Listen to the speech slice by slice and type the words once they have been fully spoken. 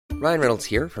Ryan Reynolds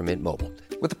here from Mint Mobile.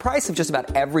 With the price of just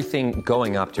about everything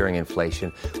going up during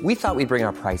inflation, we thought we'd bring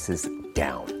our prices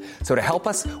down. So to help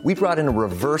us, we brought in a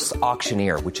reverse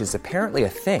auctioneer, which is apparently a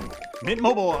thing. Mint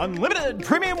Mobile Unlimited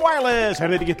Premium Wireless. How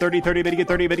to get 30, 30, bit to get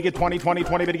 30, bit to get 20, 20,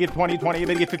 20, bit to get 20, 20,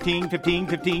 bit to get 15, 15,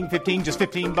 15, 15, just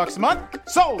 $15 a month?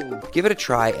 Sold! Give it a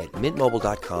try at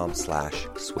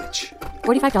mintmobile.com/switch.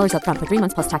 $45 up front for 3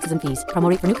 months plus taxes and fees. Promo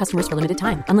rate for new customers for limited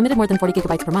time. Unlimited more than 40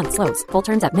 gigabytes per month. Slows full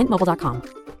terms at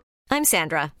mintmobile.com. I'm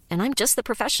Sandra, and I'm just the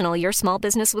professional your small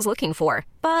business was looking for.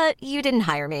 But you didn't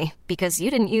hire me because you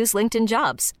didn't use LinkedIn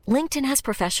Jobs. LinkedIn has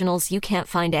professionals you can't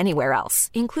find anywhere else,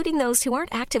 including those who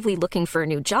aren't actively looking for a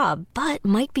new job, but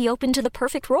might be open to the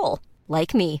perfect role,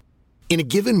 like me. In a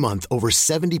given month, over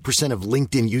 70% of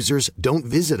LinkedIn users don't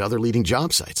visit other leading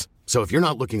job sites. So if you're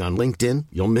not looking on LinkedIn,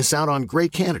 you'll miss out on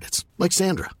great candidates like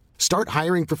Sandra. Start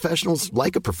hiring professionals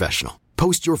like a professional.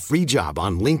 Post your free job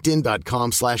on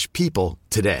linkedin.com/people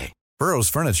today. Burrow's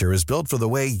furniture is built for the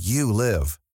way you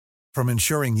live. From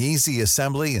ensuring easy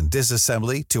assembly and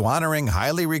disassembly to honoring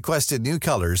highly requested new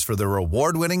colors for their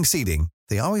award-winning seating,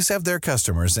 they always have their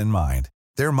customers in mind.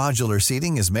 Their modular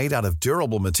seating is made out of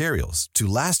durable materials to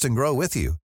last and grow with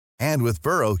you. And with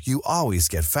Burrow, you always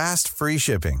get fast, free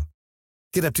shipping.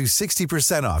 Get up to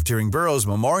 60% off during Burrow's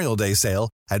Memorial Day sale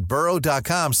at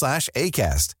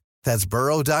burrow.com/ACAST. That's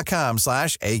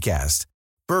burrow.com/ACAST.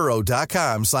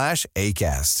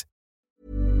 burrow.com/ACAST.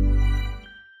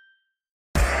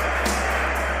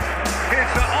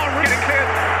 It's Henry getting cleared.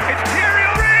 It's Thierry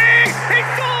Henry. He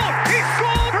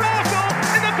scored for Arsenal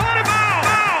in the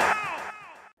Bernabeu.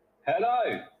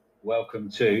 Hello, welcome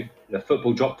to the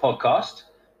Football Drop podcast.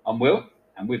 I'm Will,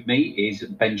 and with me is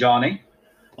Benjani.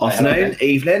 Afternoon,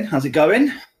 evening. How's it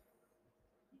going?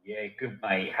 Yeah, good,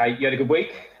 mate. Hey, you had a good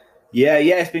week? Yeah,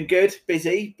 it's been good.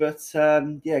 Busy, but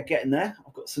getting there.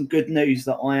 I've got some good news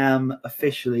that I am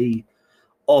officially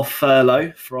off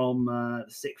furlough from the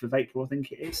 6th of April, I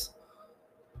think it is.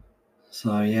 So,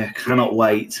 cannot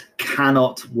wait.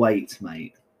 Cannot wait,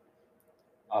 mate.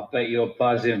 I bet you're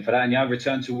buzzing for that. And you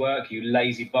return to work, you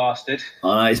lazy bastard.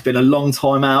 I know, it's been a long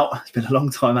time out.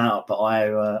 But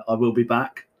I will be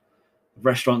back.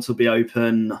 Restaurants will be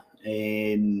open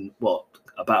in,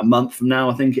 about a month from now,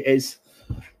 I think it is.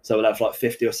 So we'll have like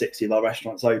 50 or 60 of our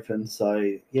restaurants open. So,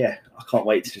 I can't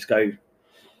wait to just go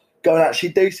and actually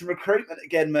do some recruitment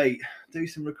again, mate. Do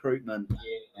some recruitment.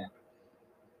 Yeah.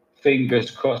 Fingers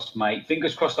crossed, mate.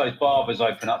 Fingers crossed those barbers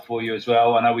open up for you as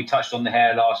well. I know we touched on the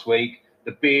hair last week.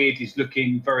 The beard is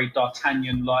looking very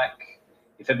D'Artagnan-like.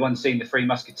 If everyone's seen the Three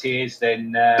Musketeers,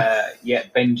 then,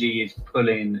 Benji is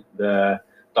pulling the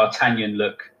D'Artagnan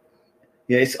look.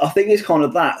 Yeah, I think it's kind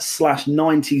of that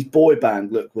 /90s boy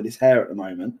band look with his hair at the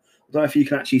moment. I don't know if you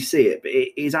can actually see it, but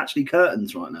it is actually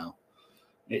curtains right now.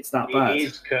 It's that bad. It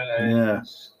is curtains. Yeah.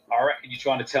 I reckon you're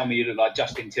trying to tell me you look like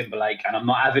Justin Timberlake, and I'm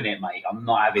not having it, mate. I'm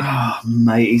not having it. Oh,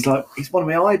 mate, he's one of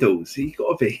my idols. He's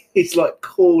got to be. He's like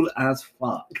cool as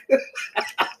fuck.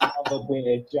 I'm a bit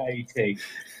of JT.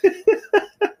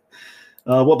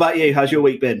 What about you? How's your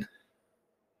week been?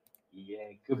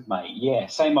 Yeah, good, mate. Yeah,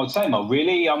 same old,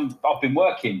 really. I've been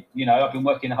working, I've been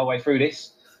working the whole way through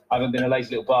this. I haven't been a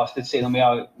lazy little bastard sitting on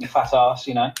my fat ass,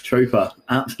 Trooper,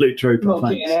 absolute trooper. Not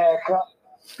getting a haircut.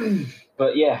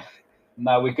 But yeah,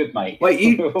 no, we're good, mate.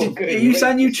 Wait, are you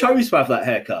saying you chose to have that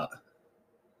haircut?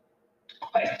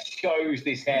 I chose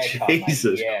this haircut,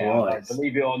 Jesus mate. Christ.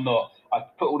 Believe it or not, I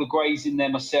put all the greys in there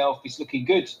myself. It's looking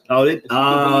good. Oh,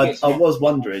 I was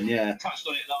wondering, yeah. Touched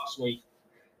on it last week.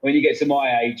 When you get to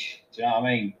my age, do you know what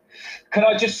I mean? Can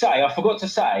I just say, I forgot to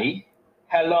say,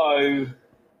 hello,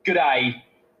 good day,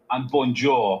 and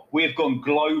bonjour. We've gone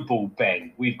global,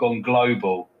 Ben. We've gone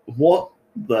global. What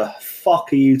the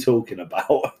fuck are you talking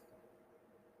about?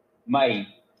 Mate,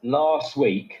 last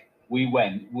week we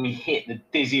hit the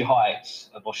dizzy heights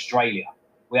of Australia.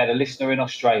 We had a listener in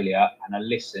Australia and a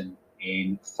listen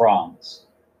in France.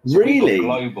 So really?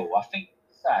 Global. I think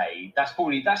that's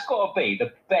got to be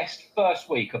the best first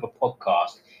week of a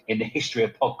podcast in the history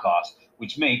of podcasts,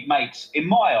 which makes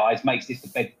this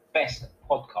the best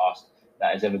podcast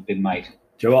that has ever been made.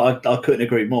 Do you know what? I couldn't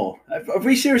agree more. Have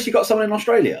we seriously got someone in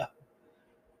Australia?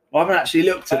 I haven't actually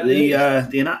looked at the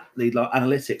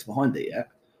analytics behind it yet.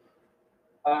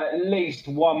 At least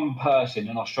one person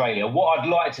in Australia. What I'd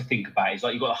like to think about is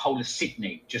like you've got the whole of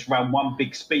Sydney just round one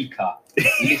big speaker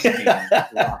listening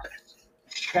to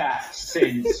chat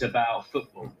sense about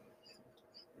football.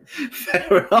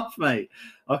 Fair enough, mate.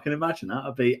 I can imagine that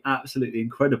would be absolutely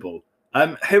incredible.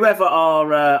 Whoever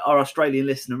our Australian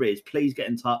listener is, please get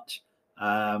in touch,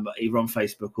 either on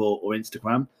Facebook or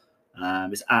Instagram.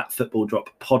 It's at Football Drop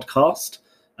Podcast.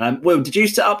 Will, did you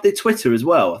set up the Twitter as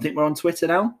well? I think we're on Twitter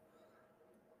now.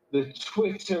 The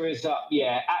Twitter is up,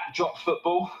 at Drop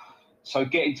Football. So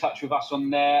get in touch with us on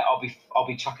there. I'll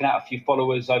be chucking out a few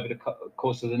followers over the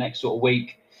course of the next sort of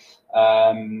week.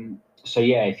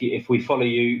 If we follow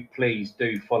you, please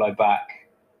do follow back.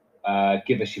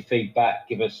 Give us your feedback.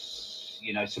 Give us,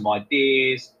 some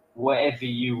ideas. Whatever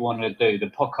you want to do.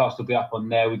 The podcast will be up on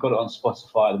there. We've got it on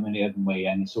Spotify at the minute, haven't we?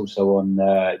 And it's also on,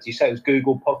 did you say it was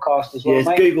Google Podcast as well, it's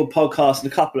mate? Google Podcast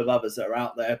and a couple of others that are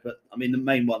out there. But, I mean, the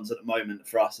main ones at the moment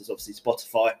for us is obviously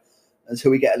Spotify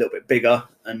until we get a little bit bigger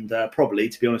and probably,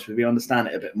 to be honest with you, understand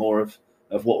it a bit more of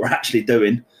what we're actually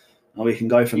doing. And we can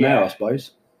go from there, I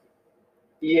suppose.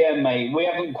 Yeah, mate. We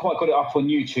haven't quite got it up on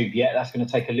YouTube yet. That's going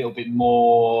to take a little bit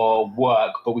more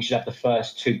work, but we should have the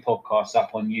first 2 podcasts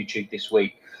up on YouTube this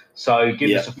week. So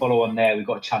give us a follow on there. We've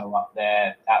got a channel up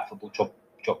there, at Football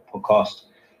Drop Podcast.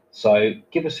 So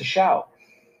give us a shout.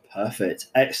 Perfect.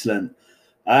 Excellent.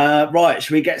 Right,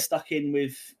 should we get stuck in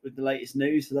with the latest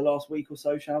news for the last week or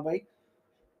so, shall we?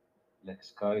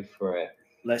 Let's go for it.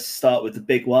 Let's start with the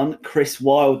big one. Chris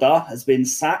Wilder has been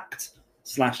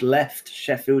sacked/left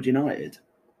Sheffield United.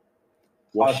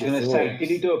 I was going to say, did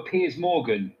he do a Piers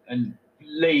Morgan and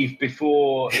leave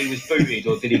before he was booted,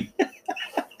 or did he?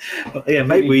 Yeah,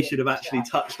 maybe we should have actually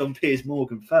touched on Piers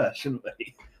Morgan first, shouldn't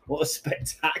we? What a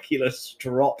spectacular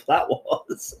drop that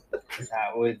was.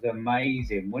 That was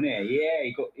amazing, wasn't it? Yeah,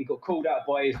 he got called out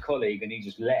by his colleague and he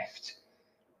just left.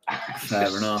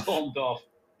 Fair enough. Stormed off,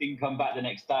 didn't come back the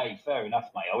next day. Fair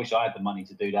enough, mate. I wish I had the money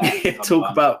to do that. Talk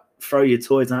about throw your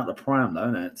toys out the pram, though,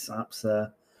 isn't it?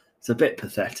 It's a bit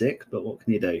pathetic, but what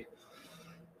can you do?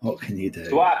 What can you do?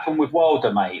 So what happened with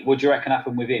Wilder, mate? What do you reckon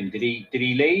happened with him? Did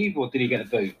he leave or did he get a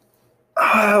boot?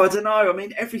 Oh, I don't know. I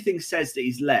mean, everything says that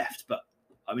he's left, but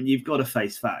I mean, you've got to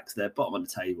face facts. They're bottom of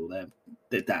the table.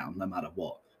 They're down no matter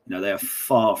what. They are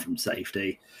far from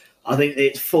safety. I think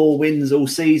it's 4 wins all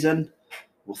season,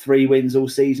 or 3 wins all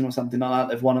season, or something like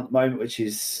that. They've won at the moment, which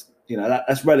is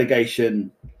that's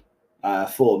relegation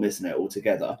form, isn't it,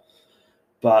 altogether?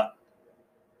 But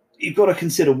you've got to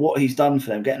consider what he's done for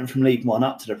them, getting them from League One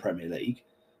up to the Premier League.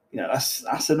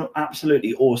 That's an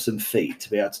absolutely awesome feat to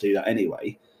be able to do that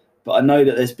anyway. But I know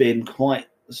that there's been quite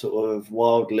sort of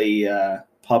wildly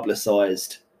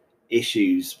publicised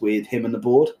issues with him and the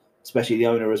board, especially the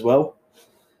owner as well.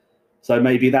 So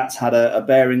maybe that's had a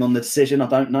bearing on the decision. I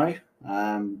don't know.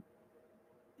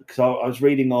 Because I was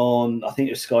reading on, I think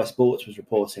it was Sky Sports was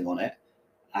reporting on it.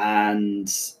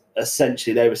 And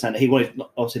essentially they were saying that he wanted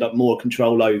obviously more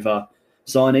control over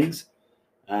signings.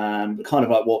 Kind of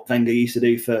like what Wenger used to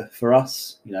do for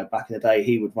us. Back in the day,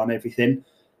 he would run everything.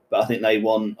 But I think they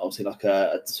want obviously like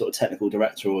a sort of technical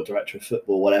director or director of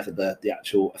football, whatever the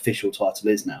actual official title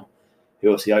is now, who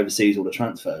obviously oversees all the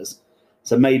transfers.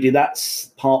 So maybe that's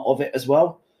part of it as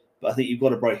well. But I think you've got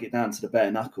to break it down to the bare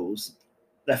knuckles.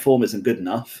 Their form isn't good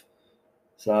enough.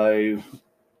 So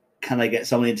can they get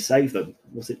someone in to save them?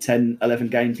 Was it 10, 11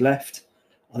 games left?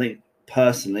 I think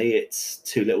personally it's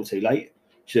too little too late.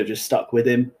 Should have just stuck with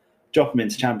him, drop him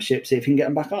into Championship, see if he can get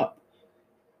him back up.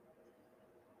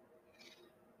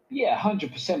 Yeah,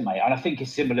 100%, mate. And I think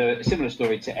it's a similar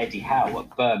story to Eddie Howe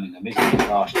at Birmingham, isn't it,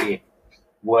 last year,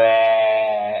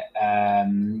 where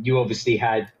you obviously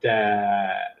had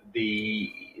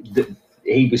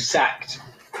he was sacked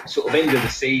sort of end of the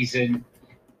season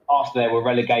after they were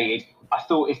relegated. I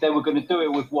thought if they were going to do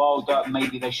it with Wilder,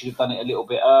 maybe they should have done it a little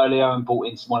bit earlier and brought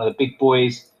in one of the big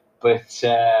boys. But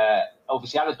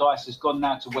obviously Allardyce has gone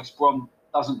now to West Brom.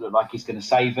 Doesn't look like he's going to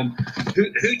save them.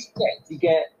 Who do you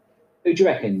get? Who do you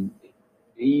reckon?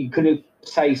 You could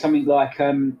say something like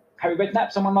Harry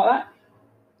Redknapp, someone like that?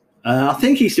 I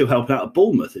think he's still helping out at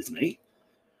Bournemouth, isn't he?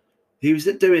 He was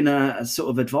doing a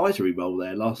sort of advisory role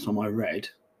there last time I read.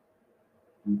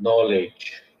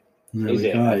 Knowledge. Is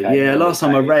it? Okay. Yeah, last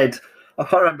time I read, I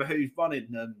can't remember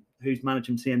who's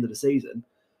managing to the end of the season,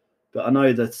 but I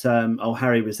know that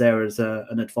Harry was there as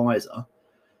an advisor.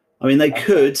 I mean, they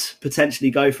could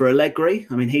potentially go for Allegri.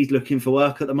 I mean, he's looking for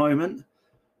work at the moment.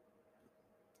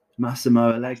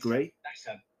 Massimo Allegri. That's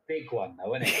a big one,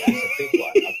 though, isn't it? That's a big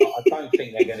one. I don't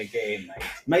think they're going to get him, mate.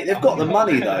 Mate, they've got the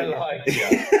money, though.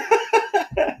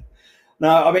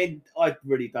 No, I mean, I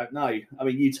really don't know. I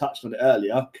mean, you touched on it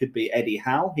earlier. Could be Eddie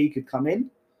Howe. He could come in.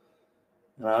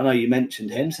 I know you mentioned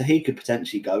him, so he could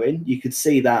potentially go in. You could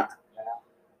see that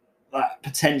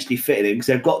potentially fitting in because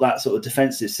they've got that sort of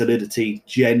defensive solidity,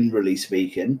 generally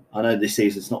speaking. I know this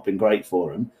season's not been great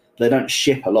for them. They don't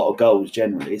ship a lot of goals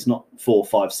generally. It's not 4,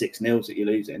 5, 6-0 that you're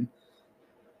losing.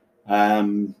 I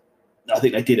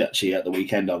think they did actually at the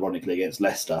weekend, ironically, against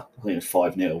Leicester. I think it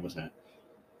was 5-0, wasn't it?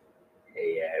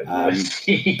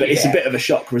 But it's a bit of a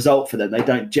shock result for them. They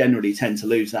don't generally tend to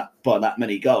lose that by that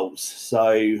many goals.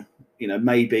 So,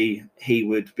 maybe he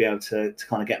would be able to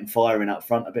kind of get them firing up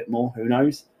front a bit more. Who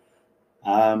knows?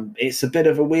 It's a bit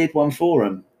of a weird one for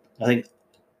them. I think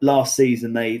last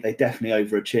season they definitely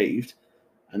overachieved,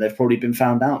 and they've probably been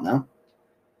found out now.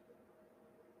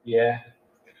 Yeah,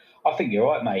 I think you're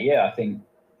right, mate. Yeah, I think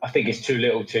it's too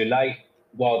little, too late.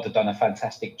 Wilder done a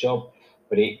fantastic job,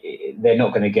 but they're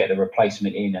not going to get the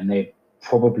replacement in, and they're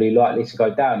probably likely to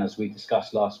go down, as we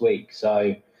discussed last week.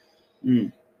 So,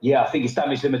 yeah, I think it's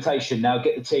damage limitation now.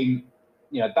 Get the team,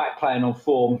 back playing on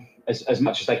form as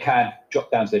much as they can. Drop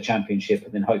down to the Championship,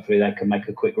 and then hopefully they can make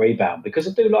a quick rebound. Because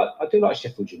I do like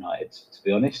Sheffield United. To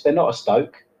be honest, they're not a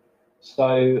Stoke,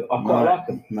 so I quite like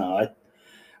them. No,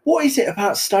 what is it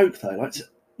about Stoke though? Like,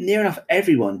 near enough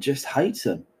everyone just hates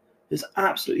them. Just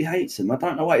absolutely hates them. I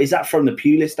don't know why. Is that from the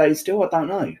Pulis days still? I don't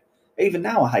know. Even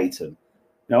now, I hate them.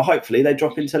 Hopefully they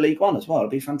drop into League One as well. It'd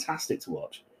be fantastic to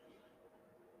watch.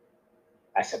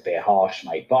 That's a bit harsh,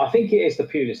 mate. But I think it is the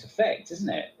Pulis effect, isn't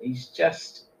it?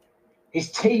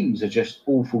 His teams are just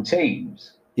awful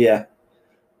teams. Yeah,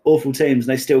 awful teams.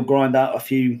 And they still grind out a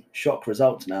few shock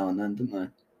results now and then, don't they?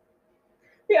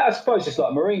 Yeah, I suppose it's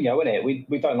like Mourinho, isn't it? We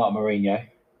don't like Mourinho,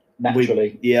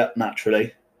 naturally.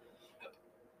 Naturally.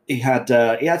 He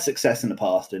had success in the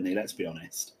past, didn't he? Let's be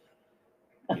honest.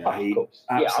 He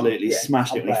absolutely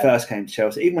smashed it when he first came to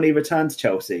Chelsea. Even when he returned to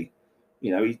Chelsea,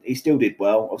 he still did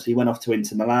well. Obviously, he went off to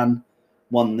Inter Milan,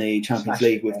 won the Champions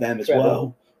League with them as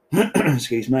well.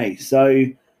 Excuse me. So,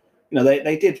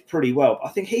 they did pretty well. I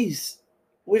think he's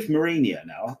with Mourinho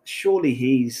now. Surely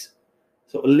he's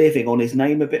sort of living on his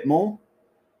name a bit more.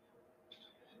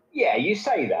 Yeah, you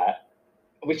say that,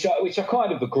 which I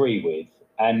kind of agree with.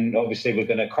 And obviously, we're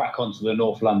going to crack on to the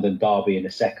North London derby in a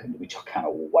second, which I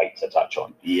cannot wait to touch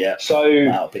on. Yeah, so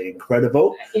that'll be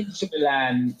incredible. Inter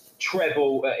Milan,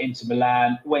 treble at Inter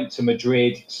Milan, went to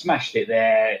Madrid, smashed it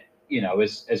there,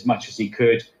 as much as he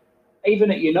could. Even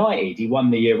at United, he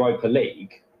won the Europa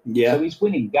League. Yeah. So he's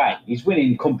winning games. He's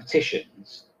winning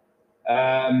competitions.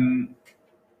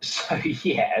 So,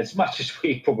 yeah, as much as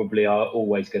we probably are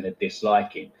always going to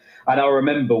dislike him. And I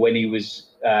remember when he was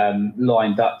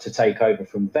lined up to take over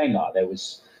from Wenger, there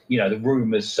was, the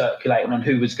rumours circulating on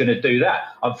who was going to do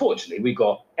that. Unfortunately, we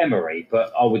got Emery,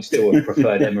 but I would still have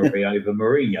preferred Emery over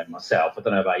Mourinho myself. I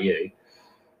don't know about you.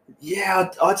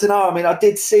 Yeah, I don't know. I mean, I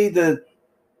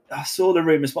saw the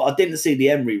rumours, but I didn't see the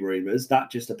Emery rumours.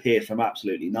 That just appeared from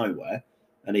absolutely nowhere.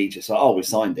 And he just we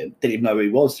signed him. Didn't even know who he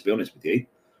was, to be honest with you.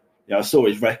 I saw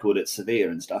his record at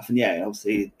Sevilla and stuff. And yeah,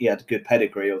 obviously he had a good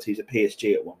pedigree. Obviously he was at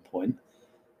PSG at one point.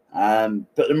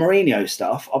 But the Mourinho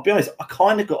stuff, I'll be honest, I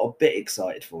kind of got a bit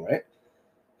excited for it.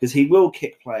 Because he will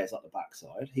kick players up the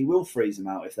backside. He will freeze them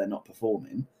out if they're not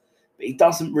performing. But he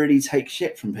doesn't really take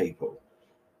shit from people.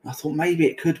 I thought maybe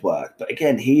it could work. But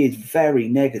again, he is very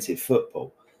negative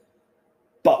football.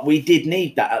 But we did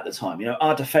need that at the time.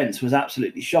 Our defence was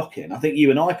absolutely shocking. I think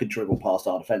you and I could dribble past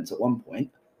our defence at one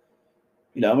point.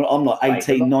 I'm not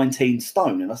 18, 19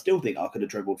 stone, and I still think I could have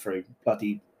dribbled through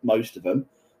bloody most of them.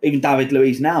 Even David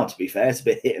Luiz now, to be fair, it's a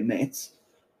bit hit and miss.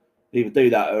 He'll either do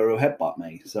that or he'll headbutt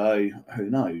me. So who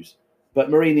knows? But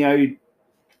Mourinho,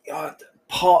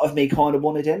 part of me kind of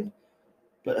wanted him.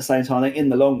 But at the same time, I think in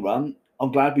the long run,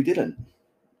 I'm glad we didn't.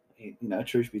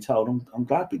 Truth be told, I'm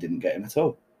glad we didn't get him at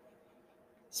all.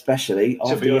 Especially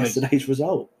after yesterday's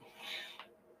result.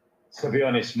 To be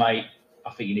honest, mate, I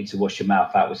think you need to wash your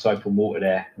mouth out with soap and water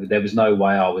there. There was no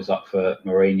way I was up for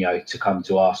Mourinho to come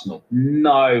to Arsenal.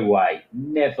 No way.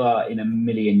 Never in a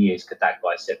million years could that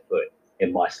guy set foot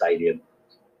in my stadium.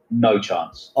 No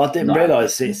chance. I didn't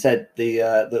realise it said the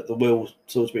Will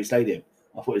Salisbury Stadium.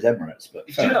 I thought it was Emirates. But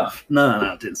No,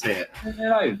 I didn't see it.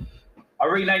 No. I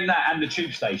renamed that and the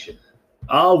tube station.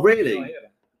 Oh, really?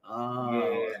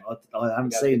 I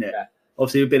haven't seen it.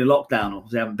 Obviously, we've been in lockdown.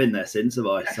 Obviously, I haven't been there since, have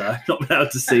I? So I've not been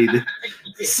able to see the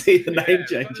name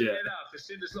change yet. As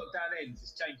soon as lockdown ends,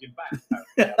 it's changing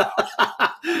back.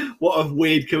 What a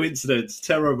weird coincidence.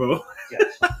 Terrible.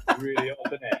 Yes, really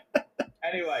odd, isn't it?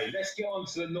 Anyway, let's get on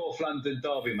to the North London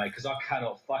derby, mate, because I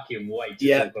cannot fucking wait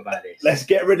to talk about this. Let's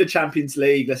get rid of Champions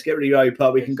League. Let's get rid of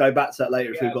Europa. We can go back to that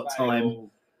later if we've got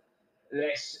time.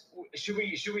 Should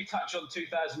we touch on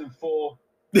 2004?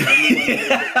 Move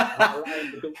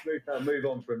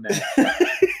on from there.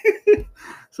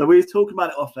 So we were talking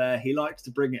about it off air. He likes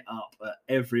to bring it up at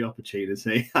every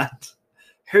opportunity. And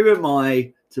who am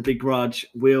I to begrudge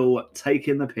Will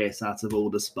taking the piss out of all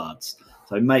the spuds?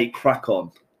 So mate, crack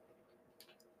on.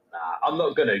 Nah, I'm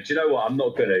not going to. Do you know what? I'm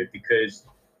not going to, because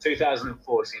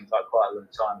 2004 seems like quite a long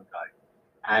time ago.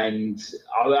 And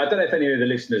I don't know if any of the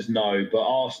listeners know, but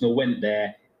Arsenal went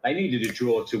there. They needed a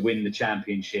draw to win the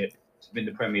Championship, to win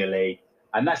the Premier League.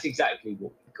 And that's exactly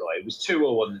what we got. It was 2-2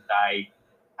 on the day.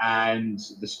 And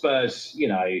the Spurs,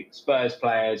 Spurs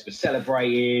players were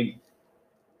celebrating.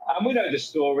 And we know the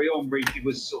story. Henry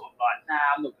was sort of like, nah,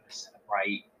 I'm not going to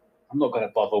celebrate. I'm not going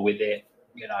to bother with it,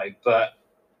 But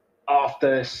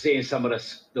after seeing some of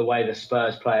the way the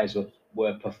Spurs players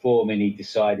were performing, he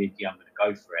decided, I'm going to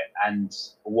go for it. And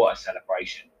what a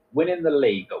celebration. Winning the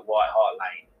league at White Hart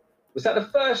Lane. Was that the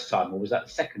first time or was that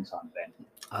the second time,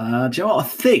 Ben? Do you know what I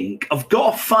think? I've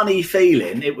got a funny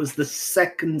feeling it was the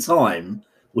second time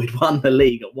we'd won the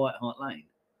league at White Hart Lane.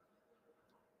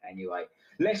 Anyway,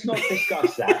 let's not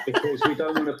discuss that because we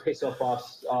don't want to piss off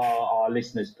our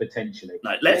listeners potentially.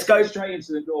 No, let's go straight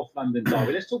into the North London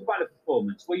derby. Let's talk about the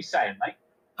performance. What are you saying, mate?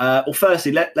 Well,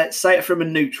 firstly, let's say it from a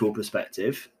neutral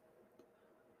perspective.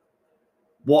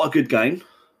 What a good game.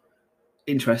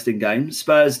 Interesting game.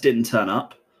 Spurs didn't turn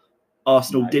up.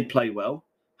 Arsenal did play well.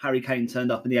 Harry Kane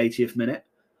turned up in the 80th minute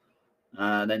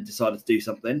and then decided to do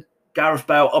something. Gareth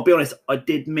Bale, I'll be honest, I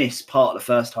did miss part of the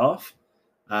first half,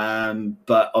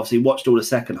 but obviously watched all the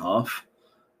second half.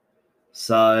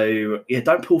 So,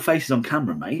 don't pull faces on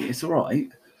camera, mate. It's all right.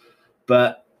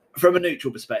 But from a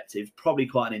neutral perspective, probably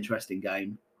quite an interesting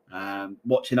game.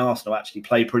 Watching Arsenal actually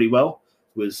play pretty well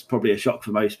was probably a shock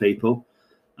for most people.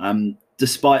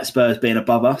 Despite Spurs being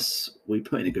above us, we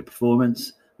put in a good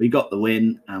performance. We got the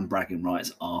win, and bragging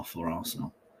rights are for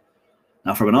Arsenal.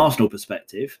 Now, from an Arsenal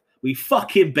perspective, we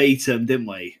fucking beat them, didn't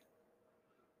we?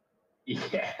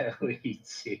 Yeah, we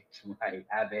did, mate.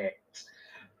 Have it.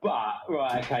 But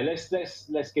right, okay. Let's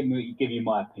give you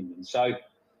my opinion. So,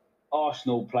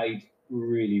 Arsenal played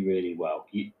really, really well.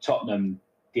 Tottenham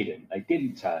didn't. They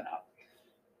didn't turn up.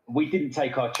 We didn't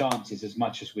take our chances as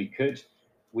much as we could.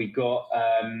 We got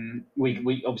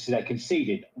we obviously they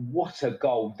conceded. What a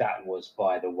goal that was,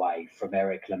 by the way, from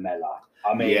Eric Lamela.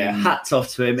 I mean, hats off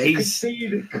to him.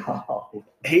 Conceded a goal.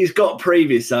 He's got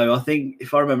previous though. I think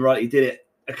if I remember right, he did it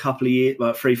a couple of years,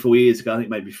 like 3-4 years ago. I think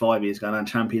maybe 5 years ago, in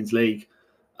Champions League.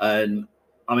 And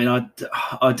I mean,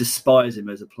 I despise him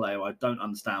as a player. I don't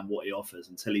understand what he offers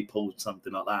until he pulls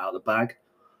something like that out of the bag.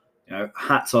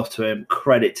 Hats off to him.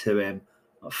 Credit to him.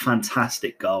 A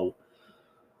fantastic goal.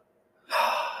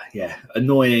 Yeah,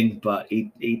 annoying, but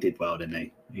he did well, didn't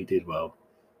he? He did well.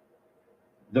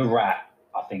 The Rat,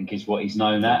 I think, is what he's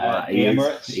known at the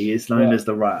Emirates. He is known as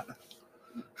the Rat.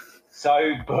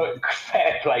 So, but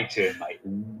fair play to him, mate.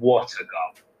 What a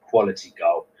goal. Quality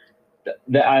goal.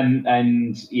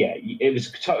 And yeah, it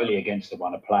was totally against the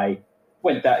run of play.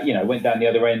 Went down the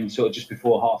other end sort of just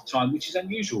before half time, which is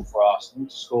unusual for Arsenal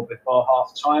to score before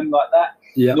half time like that.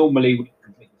 Yeah. Normally we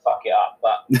completely fuck it up.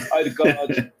 But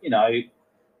Odegaard,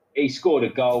 he scored a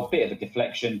goal, bit of a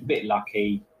deflection, bit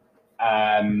lucky.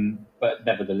 But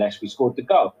nevertheless, we scored the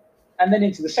goal. And then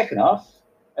into the second half,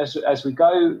 as we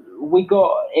go, we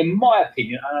got, in my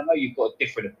opinion, and I know you've got a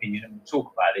different opinion, and we'll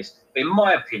talk about this, but in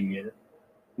my opinion,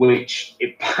 which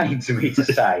it pains me to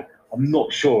say, I'm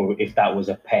not sure if that was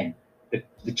a pen.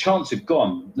 The chance had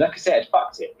gone. Like I said, it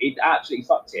fucked it. It absolutely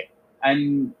fucked it.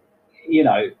 And,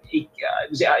 it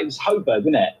was Højbjerg,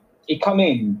 wasn't it? He come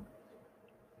in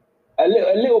a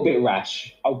little bit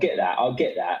rash. I'll get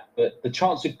that. But the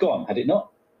chance had gone, had it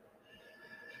not?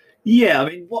 Yeah, I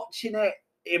mean, watching it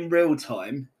in real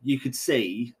time, you could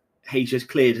see he just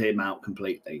cleared him out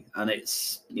completely. And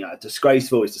it's,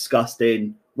 disgraceful, it's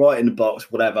disgusting, right in the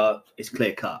box, whatever, it's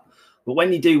clear cut. But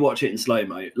when you do watch it in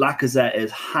slow-mo, Lacazette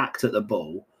is hacked at the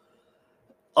ball.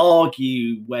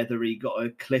 Argue whether he got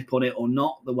a clip on it or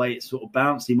not, the way it sort of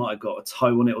bounced. He might have got a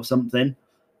toe on it or something.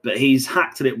 But he's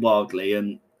hacked at it wildly.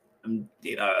 And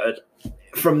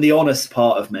from the honest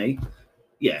part of me,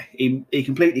 yeah, he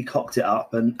completely cocked it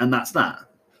up. And that's that.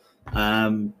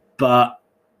 But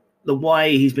the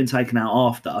way he's been taken out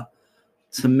after,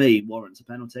 to me, warrants a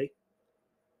penalty.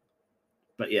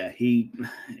 But yeah, he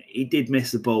did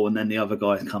miss the ball, and then the other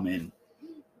guys come in.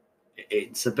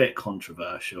 It's a bit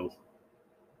controversial.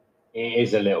 It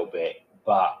is a little bit,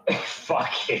 but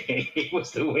fuck it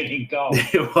was the winning goal.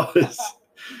 It was.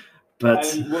 But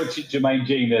watching Jermaine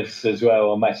Genius as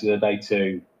well on Match of the Day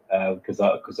too, because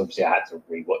obviously I had to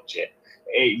rewatch it.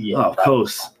 Of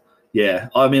course, yeah.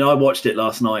 I mean, I watched it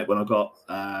last night when I got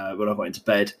into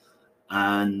bed,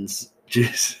 and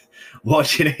just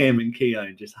watching him and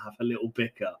Keown just have a little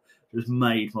bicker just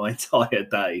made my entire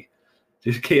day.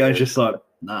 Just Keown's just like,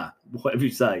 nah, whatever you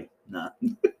say, nah.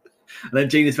 And then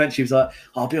Genius eventually was like,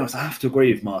 I'll be honest, I have to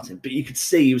agree with Martin. But you could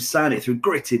see he was saying it through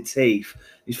gritted teeth.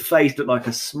 His face looked like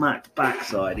a smacked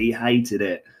backside. He hated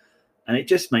it. and it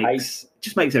just makes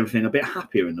everything a bit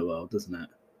happier in the world, doesn't it?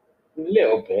 A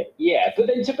little bit, yeah. But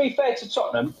then to be fair to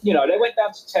Tottenham, they went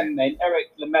down to 10 men.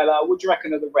 Eric Lamela, what do you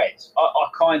reckon of the Reds? I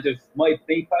kind of, me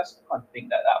personally, I think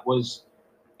that was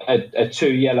a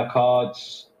 2 yellow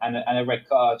cards and a red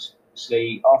card,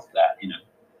 obviously, after that,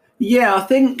 Yeah, I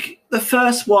think the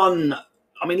first one,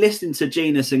 I mean, listening to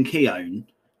Genus and Keown,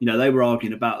 they were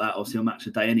arguing about that, obviously, on Match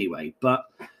of the Day anyway, but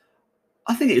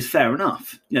I think it was fair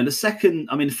enough. The second,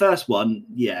 I mean, the first one,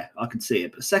 yeah, I can see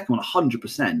it, but the second one,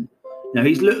 100%.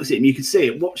 He looks at him, you can see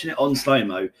it, watching it on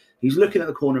slow-mo, he's looking at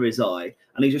the corner of his eye,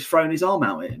 and he's just throwing his arm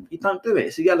out at him. You don't do it.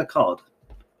 It's a yellow card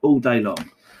all day long.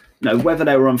 Whether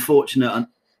they were unfortunate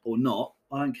or not,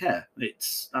 I don't care.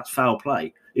 That's foul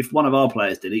play. If one of our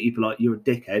players did it, you'd be like, you're a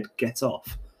dickhead, get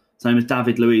off. Same as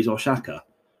David Luiz or Xhaka.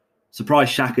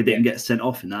 Surprised Xhaka didn't get sent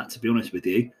off in that, to be honest with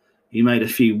you. He made a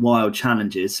few wild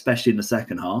challenges, especially in the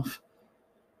second half.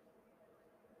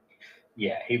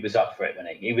 Yeah, he was up for it,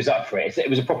 wasn't he? He was up for it. It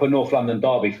was a proper North London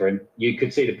derby for him. You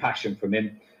could see the passion from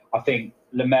him. I think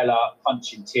Lamela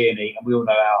punching Tierney, and we all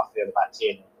know how I feel about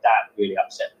Tierney. That really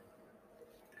upset me.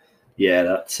 Yeah,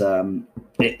 that's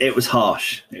it was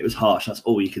harsh. It was harsh. That's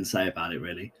all you can say about it,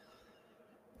 really.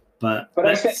 But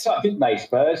they stepped up, didn't they,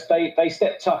 Spurs? They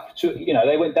stepped up to,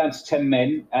 they went down to 10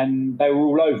 men and they were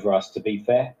all over us, to be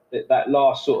fair. That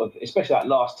last sort of, especially that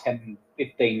last 10,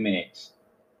 15 minutes,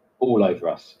 all over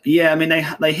us. Yeah, I mean,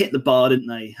 they hit the bar, didn't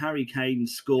they? Harry Kane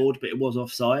scored, but it was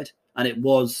offside. And it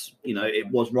was, it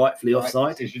was rightfully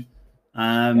offside.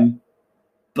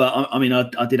 But, I mean,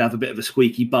 I did have a bit of a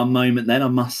squeaky bum moment then, I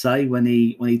must say, when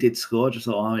he did score. I just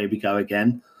thought, here we go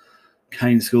again.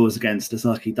 Kane scores against us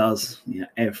like he does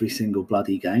every single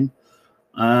bloody game.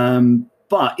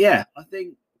 But, yeah, I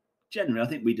think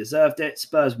we deserved it.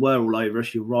 Spurs were all over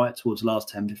us, you're right, towards the last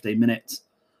 10, 15 minutes.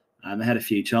 They had a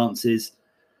few chances.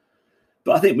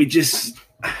 But I think we just...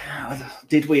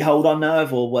 Did we hold our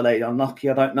nerve or were they unlucky?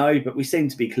 I don't know. But we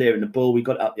seemed to be clearing the ball. We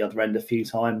got it up the other end a few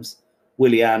times.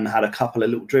 Willian had a couple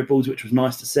of little dribbles, which was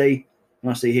nice to see.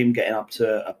 Nice to see him getting up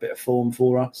to a bit of form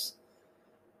for us.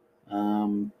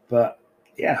 But,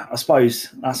 yeah, I suppose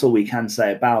that's all we can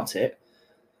say about it.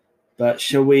 But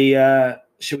shall we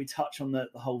touch on the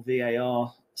whole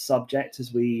VAR subject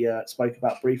as we spoke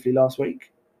about briefly last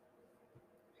week?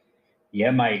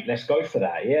 Yeah, mate, let's go for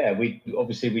that. Yeah, we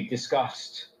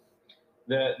discussed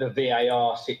the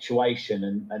VAR situation,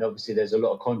 and obviously there's a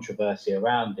lot of controversy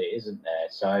around it, isn't there?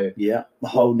 So yeah, the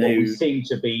whole new. We seem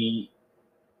to be.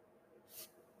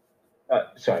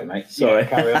 Sorry, mate. Sorry. Yeah,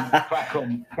 carry on. Crack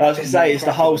on. I was going to say it's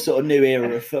the whole sort of new era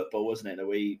of football, wasn't it? That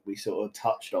we sort of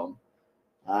touched on.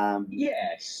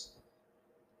 Yes.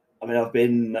 I mean, I've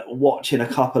been watching a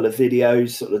couple of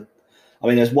videos, sort of. I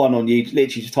mean, there's one on YouTube,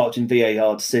 literally just typed in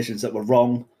VAR decisions that were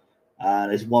wrong.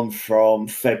 There's one from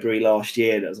February last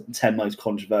year. There's 10 most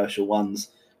controversial ones.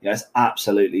 There's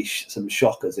absolutely some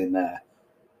shockers in there.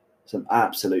 Some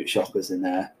absolute shockers in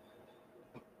there.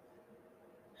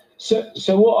 So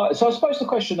I suppose the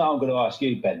question that I'm going to ask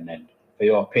you, Ben, then, for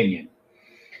your opinion,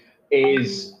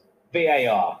 is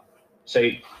VAR. So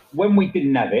when we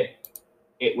didn't have it,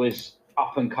 it was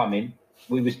up and coming.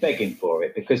 We was begging for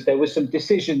it because there were some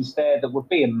decisions there that were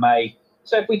being made.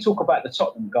 So if we talk about the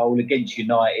Tottenham goal against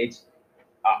United,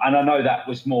 and I know that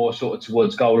was more sort of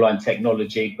towards goal line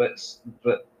technology, but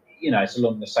it's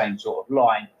along the same sort of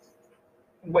line.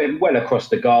 Went well across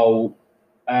the goal,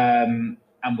 and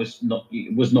was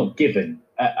not given.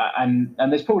 And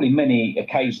there's probably many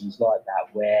occasions like that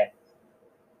where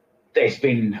there's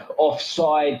been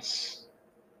offsides,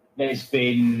 there's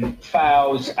been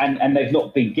fouls, and they've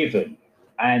not been given.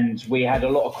 And we had a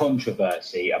lot of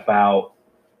controversy about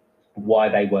why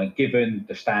they weren't given,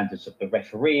 the standards of the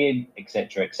refereeing,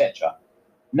 etc., etc.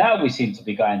 Now we seem to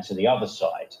be going to the other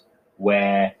side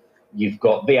where you've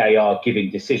got VAR giving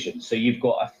decisions. So you've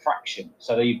got a fraction.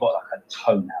 So you've got like a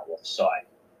toenail offside,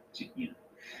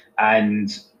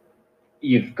 and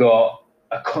you've got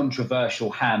a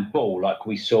controversial handball like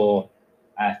we saw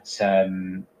at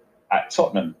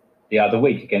Tottenham the other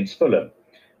week against Fulham.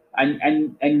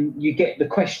 And you get the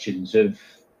questions of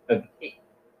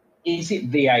is it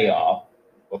VAR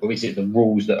or is it the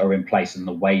rules that are in place and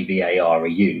the way VAR are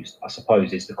used? I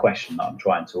suppose is the question that I'm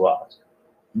trying to ask.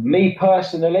 Me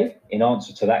personally, in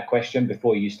answer to that question,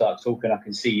 before you start talking, I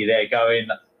can see you there going,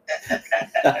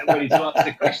 ready to answer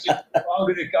the question. I'm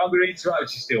going to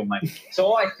interrupt you still, mate.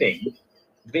 So I think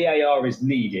VAR is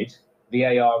needed.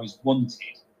 VAR is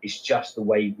wanted. It's just the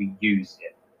way we use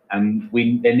it. And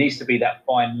there needs to be that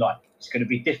fine line. It's going to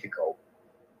be difficult.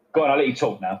 Go on, I'll let you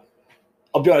talk now.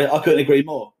 I'll be honest, I couldn't agree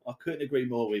more. I couldn't agree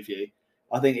more with you.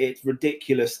 I think it's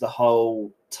ridiculous, the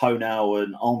whole toenail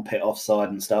and armpit offside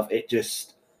and stuff.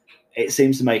 It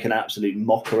seems to make an absolute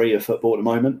mockery of football at the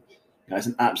moment. It's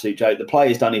an absolute joke. The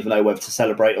players don't even know whether to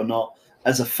celebrate or not.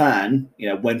 As a fan,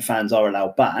 when fans are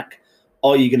allowed back,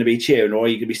 are you going to be cheering or are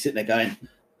you going to be sitting there going,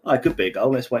 oh, it could be a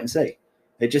goal, let's wait and see?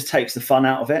 It just takes the fun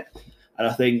out of it. And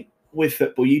I think with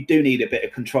football, you do need a bit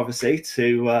of controversy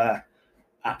to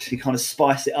actually kind of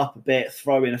spice it up a bit,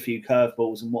 throw in a few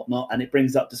curveballs and whatnot, and it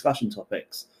brings up discussion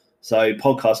topics. So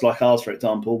podcasts like ours, for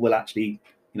example, will actually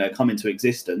come into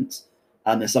existence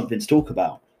and there's something to talk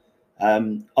about.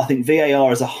 I think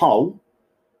VAR as a whole,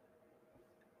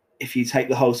 if you take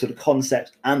the whole sort of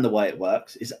concept and the way it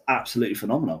works, is absolutely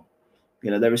phenomenal.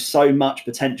 There is so much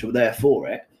potential there for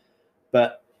it.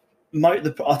 But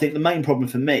I think the main problem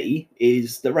for me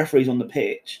is the referees on the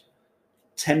pitch,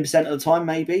 10% of the time,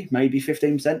 maybe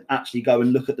 15%, actually go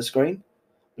and look at the screen.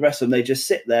 The rest of them, they just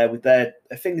sit there with their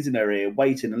fingers in their ear,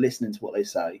 waiting and listening to what they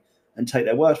say and take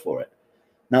their word for it.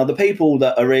 Now, the people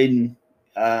that are in,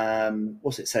 I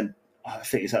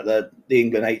think it's at the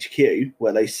England HQ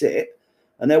where they sit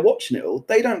and they're watching it all.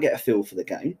 They don't get a feel for the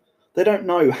game. They don't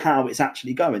know how it's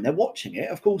actually going. They're watching it.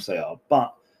 Of course they are.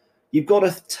 But you've got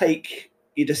to take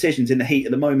your decisions in the heat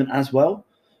of the moment as well.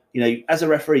 As a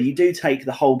referee, you do take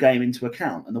the whole game into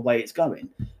account and the way it's going.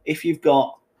 If you've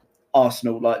got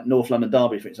Arsenal, like North London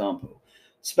Derby, for example,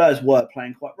 Spurs were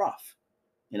playing quite rough,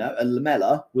 and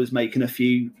Lamela was making a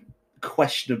few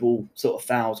questionable sort of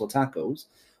fouls or tackles,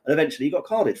 and eventually he got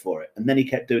carded for it. And then he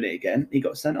kept doing it again. He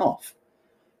got sent off.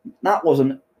 That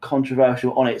wasn't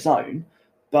controversial on its own,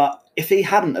 but if he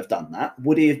hadn't have done that,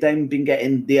 would he have then been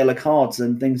getting the yellow cards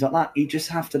and things like that? You just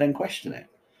have to then question it.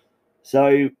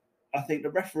 So I think the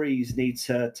referees need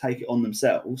to take it on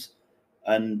themselves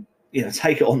and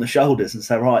take it on the shoulders and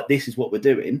say, right, this is what we're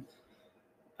doing.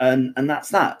 And that's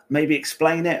that. Maybe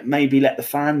explain it, maybe let the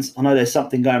fans. I know there's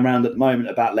something going around at the moment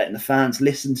about letting the fans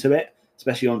listen to it,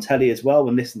 especially on telly as well,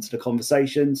 and listen to the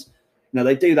conversations.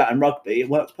 They do that in rugby. It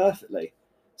works perfectly.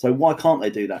 So why can't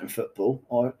they do that in football?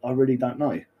 I really don't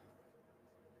know.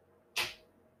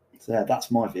 So yeah, that's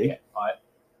my view.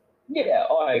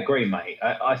 I agree, mate.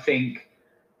 I think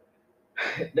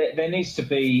there needs to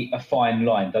be a fine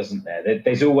line, doesn't there?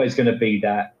 There's always going to be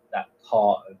that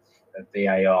part of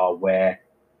VAR where,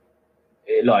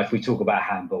 like if we talk about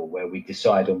handball, where we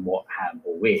decide on what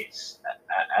handball is.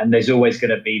 And there's always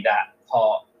going to be that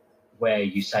part where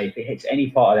you say if it hits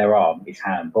any part of their arm, it's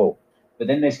handball. But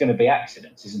then there's going to be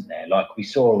accidents, isn't there? Like we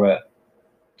saw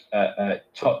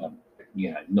at Tottenham,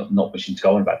 not wishing to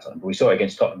go on about Tottenham, but we saw it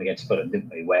against Tottenham, against Fulham,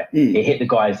 didn't we? Where it hit the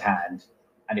guy's hand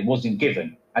and it wasn't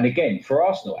given. And again, for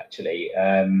Arsenal, actually,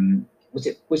 was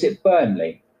it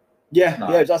Burnley? Yeah,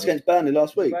 it was us against Burnley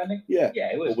last week. Burnley? Yeah,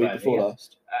 it was the week before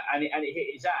last. And it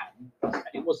hit his hand and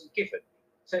it wasn't given.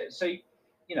 So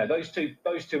those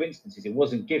two instances, it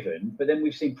wasn't given. But then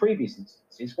we've seen previous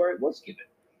instances where it was given.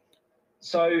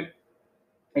 So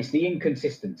it's the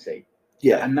inconsistency.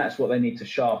 Yeah, and that's what they need to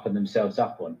sharpen themselves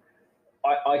up on.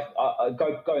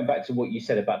 Going back to what you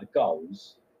said about the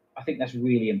goals, I think that's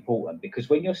really important because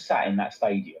when you're sat in that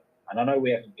stadium, and I know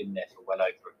we haven't been there for well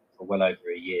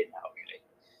over a year now, really,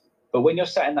 but when you're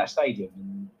sat in that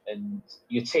stadium and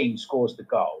your team scores the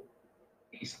goal,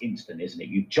 it's instant, isn't it?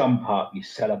 You jump up, you're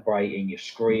celebrating, you're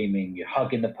screaming, you're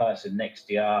hugging the person next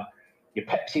to you, your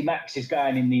Pepsi Max is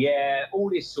going in the air, all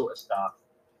this sort of stuff,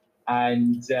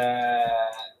 and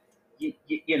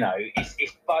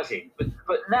it's buzzing.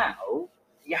 But now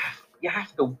you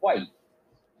have to wait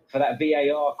for that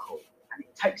VAR call, and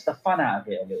it takes the fun out of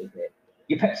it a little bit.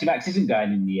 Your Pepsi Max isn't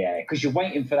going in the air because you're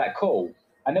waiting for that call,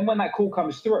 and then when that call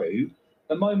comes through,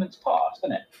 the moment's passed,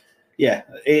 isn't it? Yeah,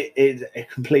 it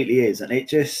completely is, and it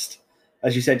just,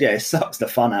 as you said, it sucks the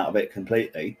fun out of it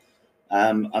completely.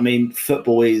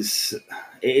 Football is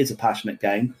a passionate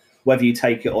game. Whether you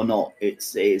take it or not, it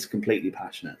is completely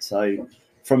passionate. So,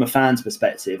 from a fan's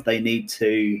perspective, they need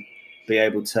to be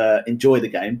able to enjoy the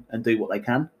game and do what they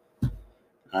can.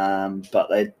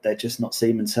 But they're just not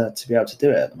seeming to be able to do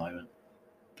it at the moment.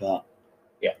 But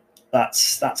yeah,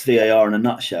 that's VAR in a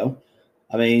nutshell.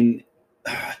 Do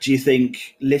you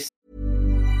think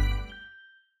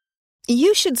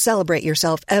You should celebrate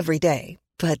yourself every day,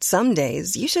 but some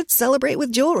days you should celebrate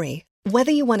with jewelry.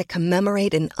 Whether you want to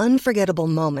commemorate an unforgettable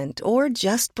moment or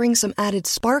just bring some added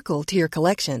sparkle to your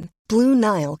collection, Blue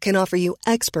Nile can offer you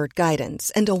expert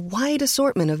guidance and a wide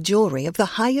assortment of jewelry of the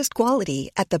highest quality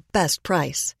at the best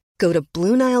price. Go to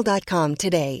BlueNile.com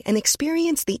today and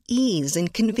experience the ease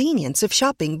and convenience of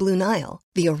shopping Blue Nile,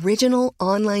 the original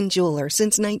online jeweler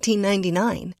since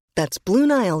 1999. That's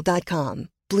BlueNile.com.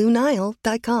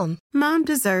 BlueNile.com. Mom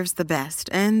deserves the best,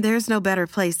 and there's no better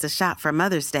place to shop for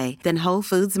Mother's Day than Whole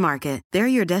Foods Market. They're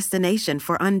your destination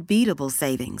for unbeatable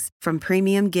savings, from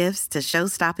premium gifts to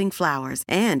show-stopping flowers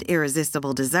and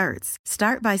irresistible desserts.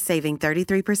 Start by saving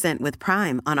 33% with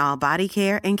Prime on all body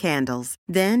care and candles.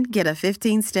 Then get a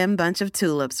 15-stem bunch of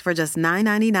tulips for just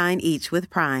 $9.99 each with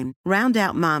Prime. Round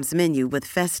out Mom's menu with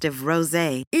festive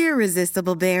rosé,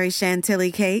 irresistible berry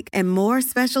chantilly cake, and more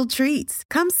special treats.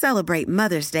 Come celebrate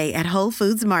Mother's Day at Whole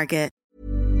Foods Market.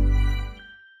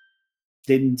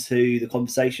 Into the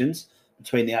conversations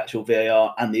between the actual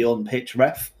VAR and the on-pitch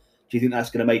ref. Do you think that's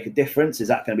going to make a difference? Is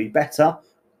that going to be better?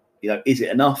 Is it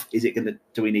enough?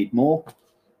 Do we need more?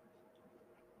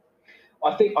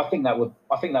 I think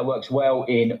that works well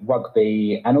in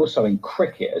rugby and also in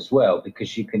cricket as well,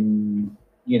 because you can.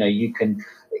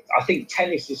 I think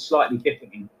tennis is slightly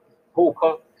different in pool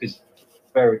because it's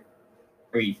very,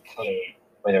 very clear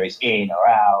whether it's in or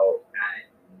out. And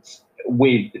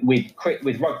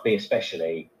with rugby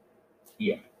especially,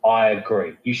 yeah, I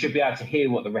agree. You should be able to hear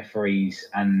what the referees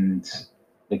and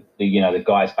the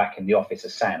guys back in the office are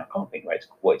saying. I can't think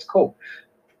what it's called.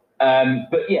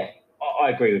 But yeah, I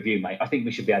agree with you, mate. I think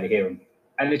we should be able to hear them.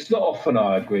 And it's not often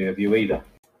I agree with you either.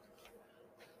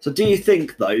 So do you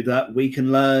think, though, that we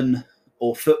can learn,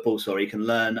 or football, can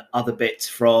learn other bits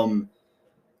from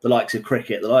the likes of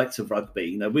cricket, the likes of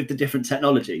rugby, with the different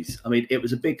technologies? I mean, it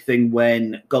was a big thing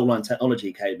when goal line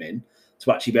technology came in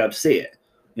to actually be able to see it.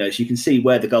 So you can see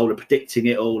where the goal are predicting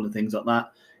it all and things like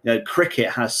that. Cricket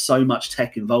has so much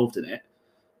tech involved in it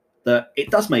that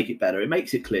it does make it better. It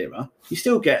makes it clearer. You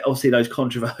still get, obviously, those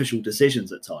controversial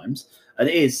decisions at times. And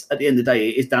it is, at the end of the day,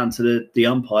 it is down to the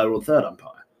umpire or the third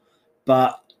umpire.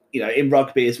 But, in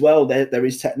rugby as well, there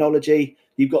is technology.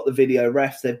 You've got the video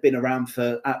refs. They've been around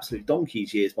for absolute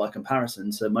donkey's years by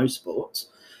comparison to most sports.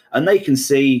 And they can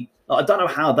see, I don't know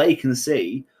how they can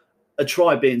see a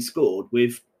try being scored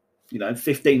with,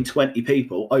 15, 20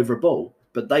 people over a ball,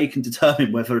 but they can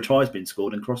determine whether a try's been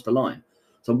scored and crossed the line.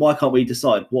 So why can't we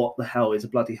decide what the hell is a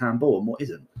bloody handball and what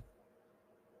isn't?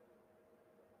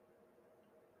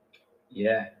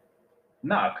 Yeah.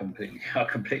 No, I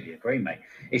completely agree, mate.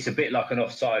 It's a bit like an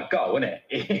offside goal, isn't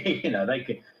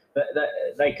it?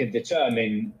 They can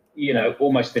determine,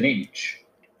 almost an inch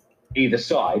either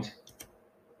side,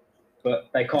 but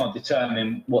they can't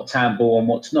determine what's handball and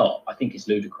what's not. I think it's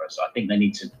ludicrous. I think they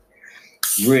need to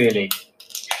really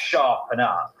sharpen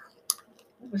up.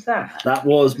 What was that? That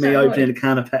was me opening a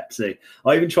can of Pepsi.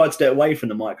 I even tried to stay away from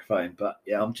the microphone, but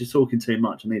yeah, I'm just talking too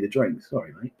much. I need a drink.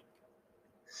 Sorry, mate.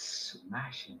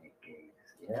 Smashing it.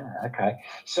 Yeah, okay.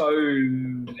 So,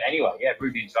 anyway, yeah,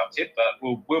 rudely interrupted, but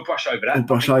we'll brush over that. We'll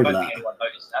brush over that. I don't think anyone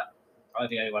noticed that. I don't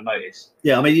think anyone noticed.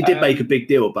 Yeah, I mean, you did make a big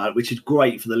deal about it, which is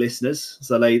great for the listeners.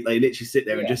 So they literally sit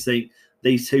there and just think,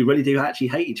 these two really do actually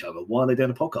hate each other. Why are they doing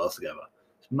a podcast together?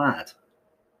 It's mad.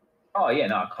 Oh, yeah,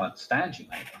 no, I can't stand you,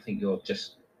 mate. I think you're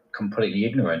just completely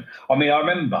ignorant. I mean, I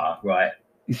remember, right,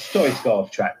 sorry to go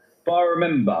off track, but I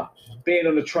remember being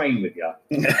on a train with you,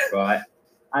 right?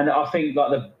 And I think like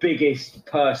the biggest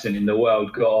person in the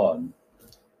world got on,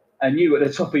 and you at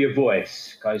the top of your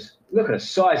voice goes, "Look at the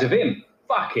size of him,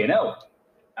 fucking hell!"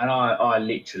 And I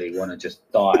literally want to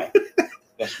just die.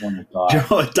 Just want to die. Do you know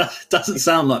what? It doesn't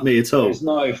sound like me at all. There's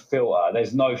no filter.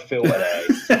 There's no filter there.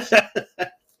 Fuck's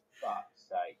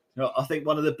sake. You know, I think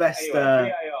one of the best.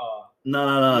 Anyway,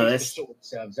 No.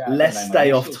 Let's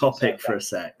stay off topic for a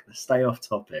sec. Let's stay off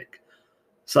topic.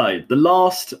 So the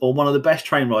last or one of the best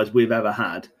train rides we've ever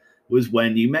had was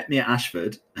when you met me at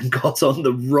Ashford and got on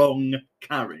the wrong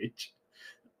carriage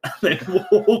and then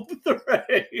walked through,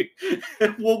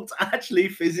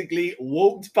 physically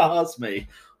walked past me.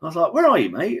 I was like, "Where are you,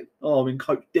 mate?" "Oh, I'm in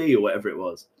Coach D," or whatever it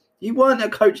was. You weren't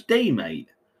at Coach D, mate.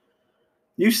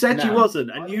 You said you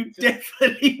wasn't, and you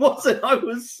definitely wasn't. I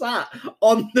was sat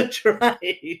on the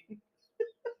train.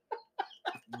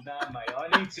 No, mate,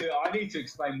 I need to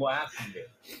explain what happened here.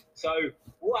 So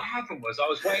what happened was I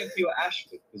was waiting for you at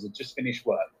Ashford because I'd just finished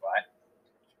work, right?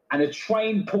 And a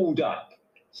train pulled up.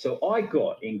 So I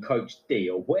got in Coach D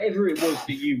or whatever it was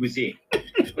that you was in.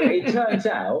 But it turns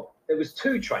out there was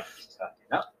two trains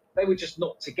turning up. They were just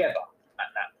not together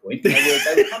at that point. They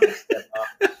were coming together.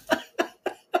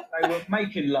 They were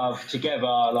making love together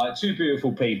like two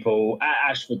beautiful people at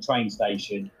Ashford train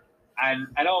station. And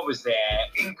I was there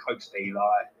in Coach D,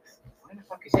 like, where the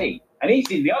fuck is he? And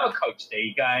he's in the other Coach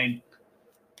D going,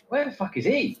 where the fuck is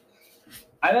he?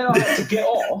 And then I had to get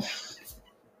off,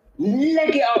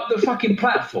 leg it up the fucking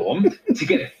platform to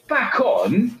get back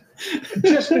on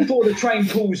just before the train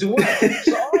pulls away.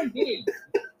 So I'm in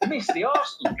missed the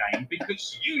Arsenal game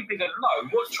because you didn't know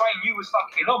what train you was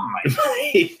fucking on,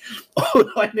 mate. All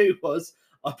I knew was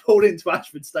I pulled into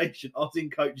Ashford Station. I was in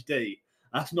Coach D.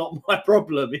 That's not my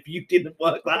problem if you didn't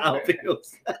work that out for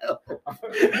yourself.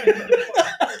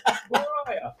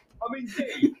 I'm in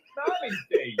D. I'm in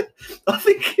D. I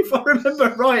think if I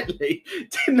remember rightly,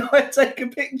 didn't I take a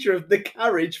picture of the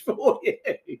carriage for you?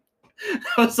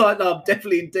 I was like, no, I'm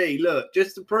definitely in D. Look,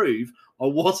 just to prove I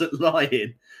wasn't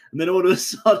lying. And then all of a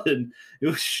sudden,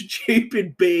 your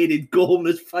stupid beard in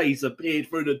Gormler's face appeared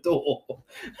through the door.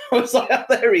 I was like, oh,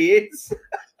 there he is.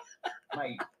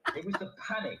 Mate, it was the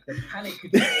panic. The panic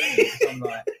could be. I'm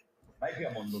like, maybe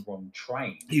I'm on the wrong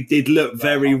train. You did look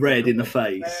very red in the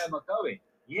face. Where am I going?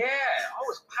 Yeah, I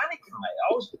was panicking, mate.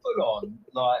 I was full on,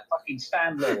 like, fucking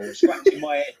Stan Laurel, scratching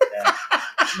my head there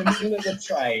in the middle of the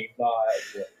train. Like,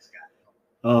 what's going on?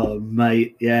 Oh,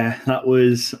 mate, yeah, that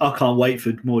was... I can't wait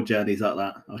for more journeys like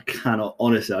that. I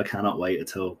cannot wait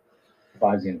at all.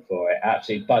 Buzzing for it,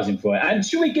 absolutely buzzing for it. And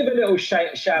should we give a little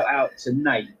shout out to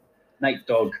Nate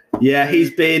Dogg? Yeah, he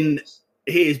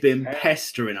has been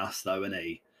pestering us, though, hasn't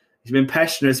he? He's been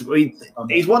pestering us.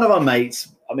 He's one of our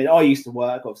mates. I mean, I used to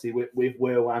work, obviously, with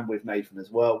Will and with Nathan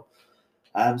as well.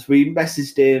 So we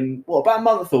messaged him, about a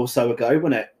month or so ago,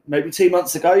 wasn't it? Maybe 2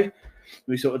 months ago.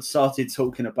 We sort of started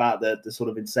talking about the sort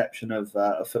of inception of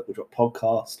a Football Drop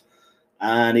podcast.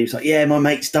 And he was like, yeah, my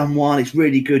mate's done one. It's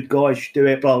really good, guys. You should do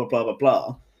it, blah, blah, blah, blah,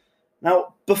 blah.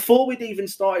 Now, before we'd even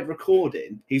started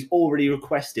recording, he's already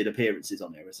requested appearances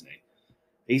on there, isn't he?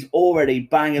 He's already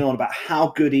banging on about how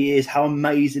good he is, how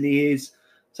amazing he is.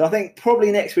 So I think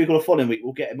probably next week or the following week,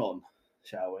 we'll get him on,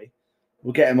 shall we?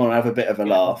 We'll get him on and have a bit of a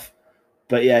laugh.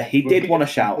 But yeah, he did want to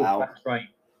shout out.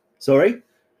 Sorry?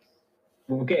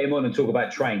 We'll get him on and talk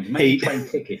about trains. Maybe train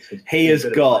tickets. He has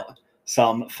got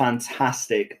some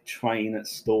fantastic train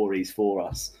stories for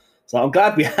us. So I'm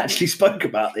glad we actually spoke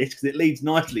about this because it leads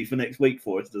nicely for next week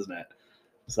for us, doesn't it?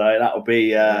 So that'll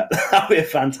be a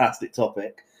fantastic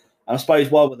topic. I suppose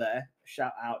while we're there,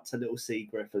 shout out to Little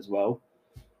Seagriff as well.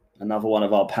 Another one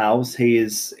of our pals.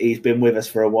 He's been with us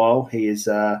for a while. He was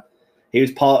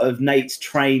part of Nate's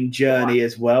train journey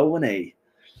as well, wasn't he?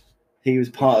 He was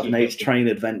part of Nate's train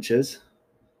adventures.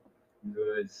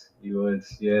 He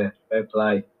was, yeah. Fair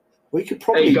play. We could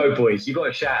probably... There you go, boys. You got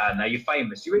a shout out now. You're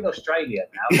famous. You're in Australia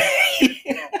now.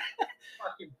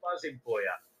 Fucking buzzing for you.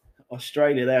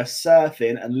 Australia, they're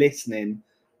surfing and listening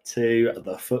to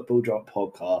the Football Drop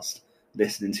podcast,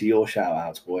 listening to your shout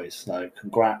outs, boys. So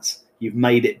congrats. You've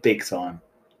made it big time.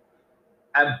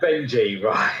 And Benji,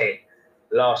 right?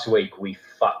 Last week we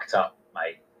fucked up,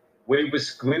 mate. We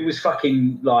was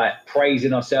fucking like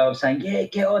praising ourselves, saying, yeah,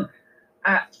 get on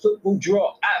at Football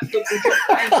Drop.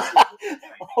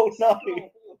 Oh no.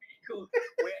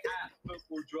 We're at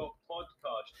Football Drop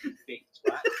podcast, you big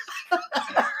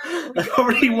twat.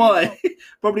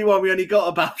 Probably why we only got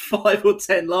about 5 or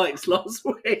 10 likes last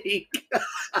week.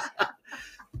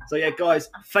 So yeah, guys,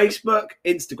 Facebook,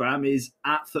 Instagram is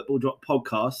at Football Drop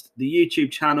Podcast. The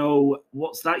YouTube channel,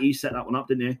 what's that? You set that one up,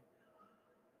 didn't you?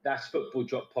 That's Football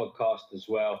Drop Podcast as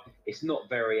well. It's not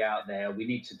very out there. We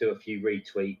need to do a few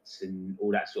retweets and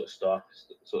all that sort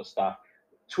of stuff.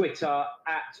 Twitter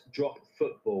at Drop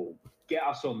Football. Get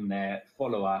us on there.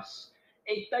 Follow us.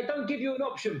 They don't give you an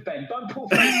option, Ben. Don't pull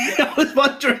for I was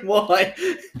wondering why.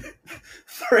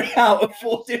 3 out of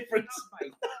 4 different.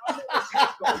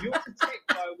 You're the tech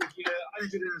guy with your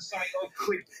 170 odd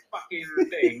quid fucking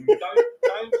thing.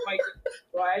 Don't make it.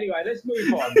 Right, anyway, let's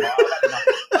move on.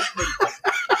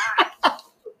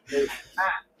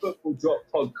 At Football Drop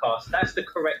Podcast. That's the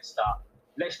correct stuff.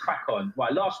 Let's crack on.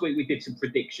 Right, last week we did some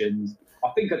predictions. I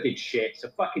think I did shit, so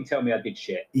fucking tell me I did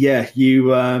shit. Yeah,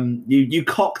 you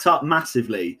cocked up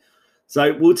massively.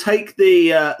 So we'll take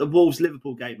the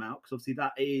Wolves-Liverpool game out, because obviously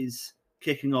that is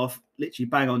kicking off literally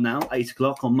bang on now, 8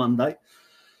 o'clock on Monday.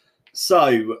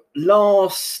 So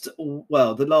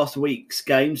the last week's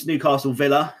games,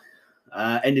 Newcastle-Villa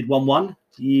ended 1-1.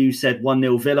 You said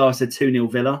 1-0 Villa, I said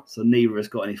 2-0 Villa, so neither of us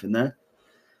got anything there.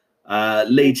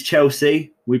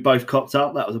 Leeds-Chelsea, we both cocked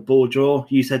up. That was a ball draw.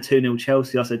 You said 2-0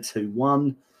 Chelsea, I said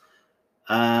 2-1.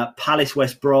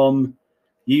 Palace-West Brom,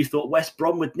 you thought West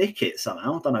Brom would nick it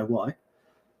somehow. I don't know why.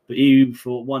 But you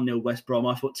thought 1-0 West Brom.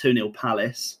 I thought 2-0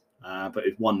 Palace, but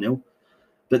it was 1-0.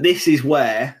 But this is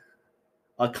where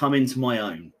I come into my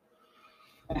own.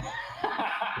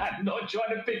 Not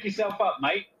trying to pick yourself up,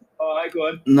 mate. All right, go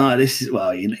on. No, this is,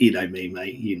 well, you know me,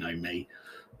 mate. You know me.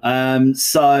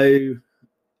 So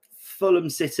Fulham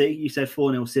City, you said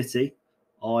 4-0 City.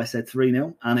 I said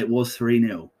 3-0, and it was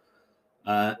 3-0.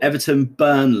 Everton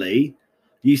Burnley,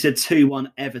 You said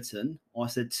 2-1 Everton. I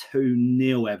said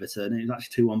 2-0 Everton. It was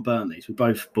actually 2-1 Burnley. So we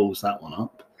both balls that one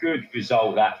up. Good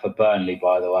result that for Burnley,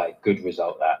 by the way. Good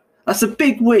result that. That's a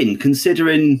big win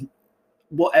considering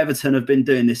what Everton have been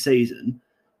doing this season.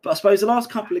 But I suppose the last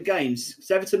couple of games,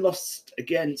 Everton lost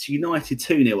against United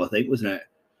 2-0, I think, wasn't it?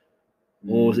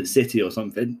 Or was it City or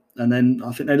something? And then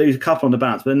I think they lose a couple on the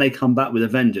bounce, but then they come back with a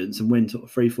vengeance and win sort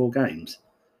of 3-4 games.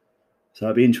 So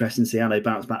it'd be interesting to see how they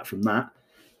bounce back from that.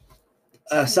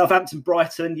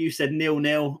 Southampton-Brighton, you said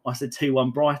 0-0. I said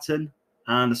 2-1 Brighton.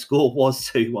 And the score was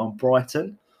 2-1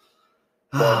 Brighton.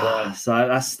 So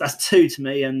that's 2 to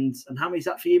me. And how many is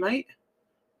that for you, mate?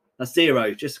 That's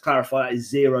 0. Just to clarify, that is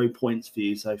 0 points for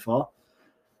you so far.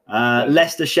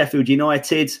 Leicester-Sheffield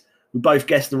United. We both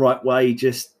guessed the right way.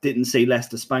 Just didn't see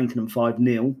Leicester spanking them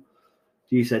 5-0.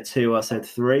 You said 2. I said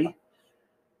 3.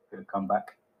 Good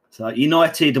comeback. So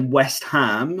United and West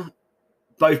Ham.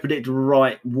 Both predicted the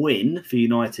right win for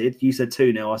United. You said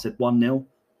 2-0. I said 1-0.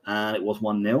 And it was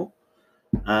 1-0.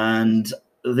 And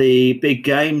the big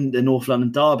game, the North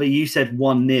London Derby, you said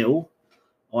 1-0.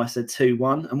 I said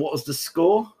 2-1. And what was the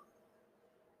score?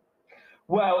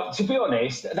 Well, to be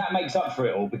honest, that makes up for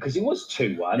it all because it was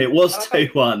 2-1. It was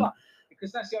 2-1.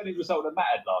 Because that's the only result that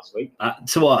mattered last week.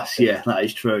 To us, yeah, that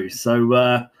is true.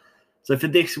 So for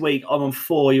this week, I'm on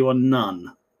 4, you're on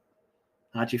none.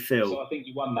 How do you feel? So I think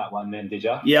you won that one then, did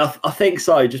you? Yeah, I think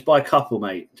so. Just by a couple,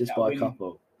 mate. Just by a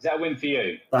couple. Is that a win for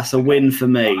you? That's a win for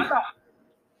me.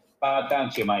 Bow down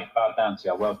to you, mate. Bow down to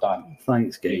you. Well done.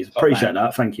 Thanks, Geese. Appreciate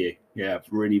that. Thank you. Yeah,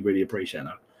 really, really appreciate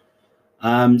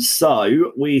that.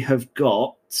 So we have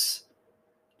got...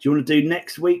 Do you want to do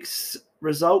next week's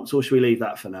results or should we leave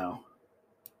that for now?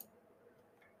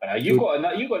 You've got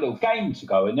a little game to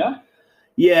go, haven't you?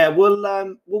 Yeah,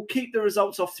 we'll keep the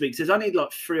results off this week. There's only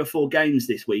like 3 or 4 games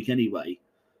this week anyway,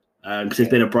 because there's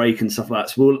been a break and stuff like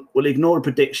that. So we'll ignore the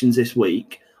predictions this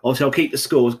week. Obviously, I'll keep the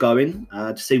scores going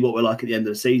to see what we're like at the end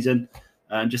of the season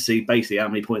and just see basically how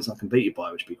many points I can beat you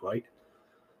by, which would be great.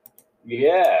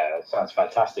 Yeah, that sounds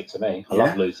fantastic to me. I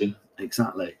love losing.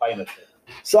 Exactly. Famously.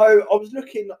 So I was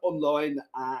looking online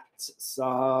at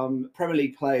some Premier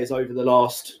League players over the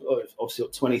last, obviously,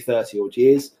 20, 30 odd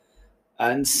years.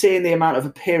 And seeing the amount of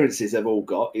appearances they've all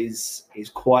got is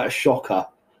quite a shocker,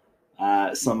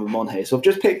 some of them on here. So I've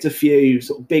just picked a few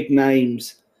sort of big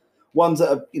names, ones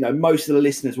that are, most of the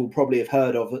listeners will probably have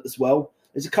heard of as well.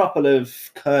 There's a couple of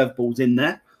curveballs in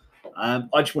there. I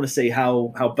just want to see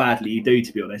how badly you do,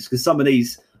 to be honest, because some of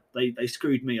these, they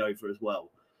screwed me over as well.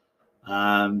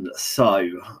 So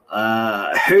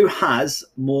who has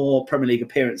more Premier League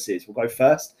appearances? We'll go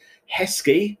first.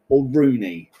 Heskey or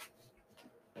Rooney?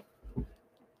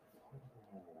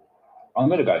 I'm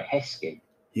going to go Heskey.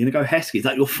 You're going to go Heskey? Is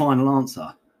that your final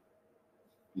answer?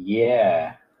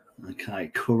 Yeah. Okay,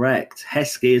 correct.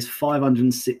 Heskey has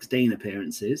 516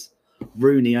 appearances.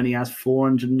 Rooney only has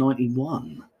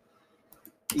 491.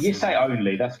 You say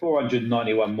only. That's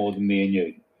 491 more than me and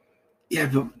you. Yeah,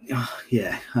 but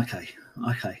okay.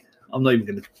 I'm not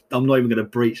even gonna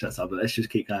breach that side, but let's just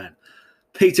keep going.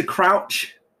 Peter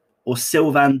Crouch or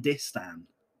Sylvain Distin?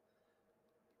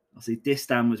 Obviously,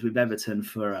 Distin was with Everton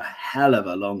for a hell of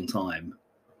a long time.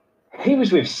 He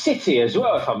was with City as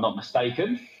well, if I'm not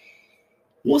mistaken.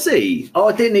 Was he? Oh,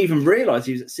 I didn't even realise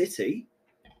he was at City.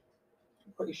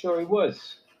 I'm pretty sure he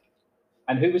was.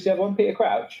 And who was the other one? Peter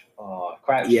Crouch? Oh,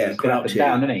 Crouch. Yeah, Crouch. Up and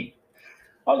down, isn't he?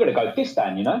 I'm going to go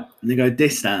Distin, You go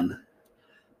Distin.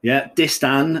 Yeah,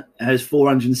 Distin has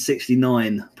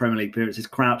 469 Premier League appearances.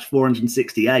 Crouch,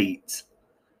 468.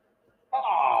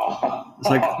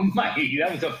 Mate,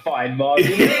 that was a fine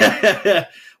margin. Well,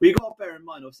 you've got to bear in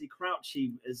mind, obviously, Crouch,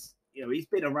 he's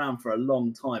been around for a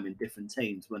long time in different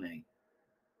teams, wasn't he?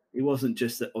 He wasn't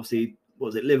just that, obviously,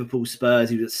 was it Liverpool, Spurs?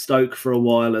 He was at Stoke for a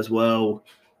while as well.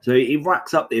 So he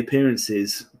racks up the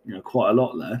appearances, quite a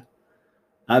lot there.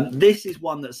 This is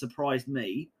one that surprised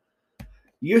me.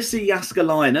 Jussi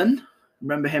Jääskeläinen,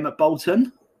 remember him at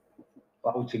Bolton?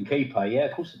 Bolton keeper, yeah,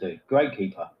 of course I do. Great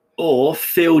keeper. Or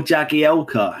Phil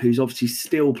Jagielka, who's obviously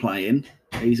still playing.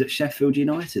 He's at Sheffield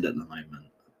United at the moment.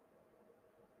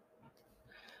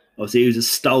 Obviously, he was a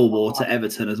stalwart at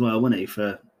Everton as well, wasn't he,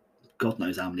 for God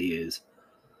knows how many years.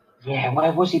 Yeah,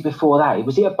 where was he before that?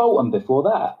 Was he at Bolton before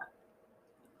that?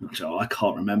 I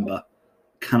can't remember.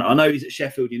 I know he's at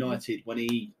Sheffield United when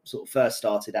he sort of first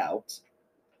started out.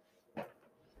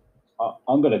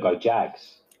 I'm going to go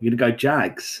Jags. You're going to go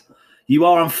Jags? You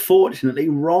are unfortunately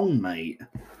wrong, mate.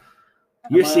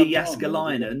 Jussi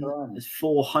Jääskeläinen has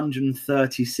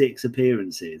 436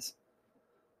 appearances.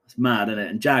 That's mad, isn't it?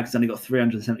 And Jags only got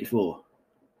 374.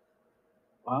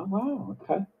 Wow,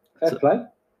 okay. Fair play.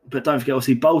 But don't forget,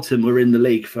 obviously, Bolton were in the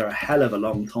league for a hell of a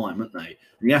long time, weren't they?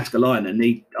 And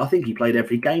Jääskeläinen, I think he played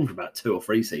every game for about 2 or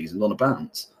 3 seasons on a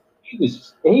bounce. He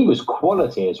was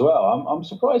quality as well. I'm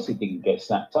surprised he didn't get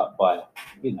snapped up by,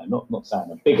 not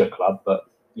saying a bigger club, but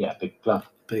yeah,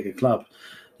 bigger club.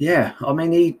 Yeah, I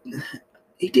mean,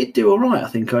 he did do all right, I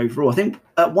think, overall. I think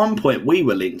at one point we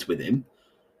were linked with him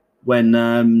when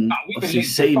obviously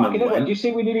Seaman went. Do you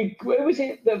see we nearly, where was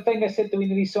it the thing I said that we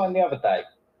nearly signed the other day?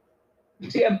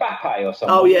 Was it Mbappe or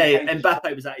something? Oh, yeah,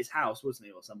 Mbappe was at his house, wasn't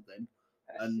he, or something?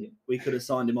 And we could have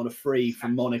signed him on a free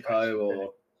from Monaco or...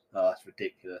 Oh, that's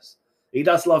ridiculous. He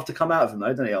does love to come out of him, though,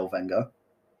 doesn't he, old Wenger?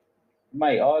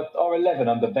 Mate, our 11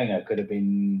 under Wenger could have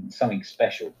been something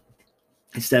special.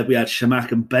 Instead, we had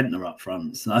Shamak and Bentner up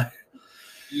front, so...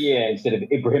 Yeah, instead of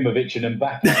Ibrahimovic and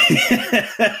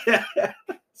Mbappe.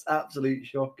 It's absolute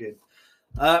shocking.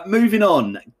 Moving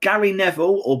on, Gary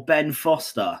Neville or Ben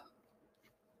Foster?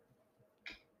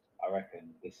 I reckon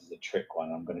this is a trick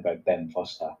one. I'm going to go Ben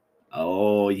Foster.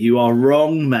 Oh, you are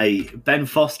wrong, mate. Ben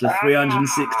Foster,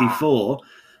 364.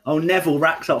 Oh, Neville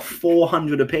racked up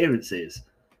 400 appearances.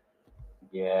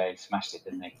 Yeah, he smashed it,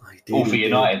 didn't he? Did, all for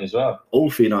United as well. All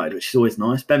for United, which is always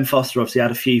nice. Ben Foster obviously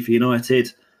had a few for United,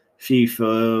 a few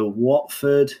for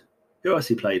Watford. Who else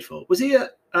he played for? Was he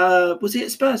at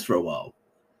Spurs for a while?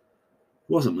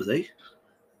 Was he?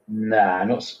 Nah,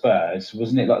 not Spurs.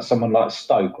 Wasn't it like someone like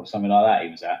Stoke or something like that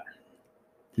he was at?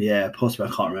 Yeah,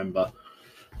 possibly. I can't remember.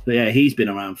 But yeah, he's been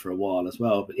around for a while as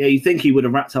well. But yeah, you'd think he would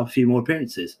have racked up a few more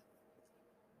appearances.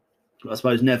 But I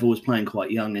suppose Neville was playing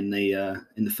quite young in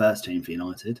the first team for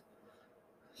United.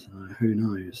 So who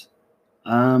knows?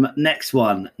 Next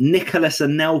one, Nicolas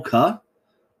Anelka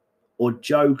or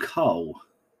Joe Cole?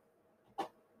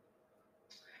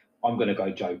 I'm going to go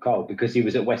Joe Cole because he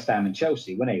was at West Ham and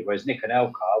Chelsea, wasn't he? Whereas Nick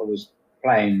Anelka was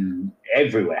playing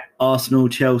everywhere. Arsenal,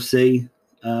 Chelsea.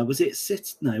 Was it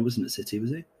City? No, it wasn't at City,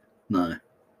 was he? No.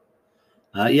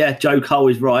 Yeah, Joe Cole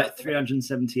is right.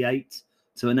 378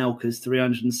 to Anelka's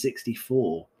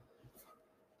 364.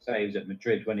 So he was at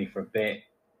Madrid, wasn't he, for a bit?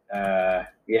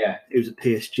 Yeah. He was at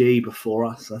PSG before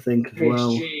us, I think, as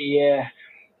well. PSG,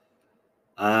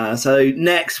 yeah. So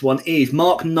next one is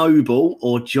Mark Noble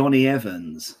or Johnny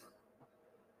Evans.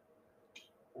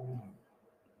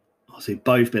 Obviously,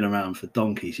 both been around for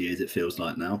donkey's years, it feels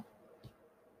like now.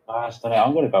 I don't know.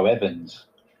 I'm going to go Evans.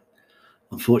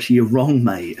 Unfortunately, you're wrong,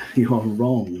 mate. You are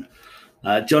wrong.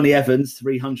 Johnny Evans,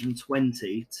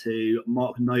 320 to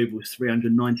Mark Noble's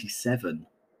 397.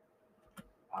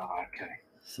 Oh, okay.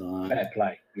 So fair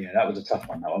play. Yeah, that was a tough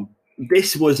one, that one.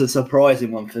 This was a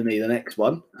surprising one for me, the next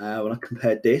one, when I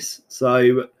compared this.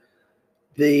 So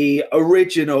the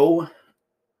original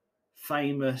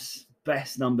famous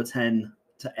best number 10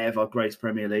 to ever grace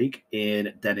Premier League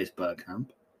in Dennis Bergkamp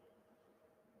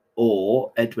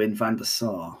or Edwin van der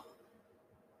Sar.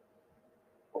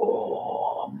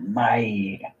 Oh,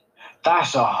 mate.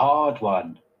 That's a hard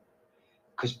one.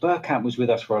 Because Bergkamp was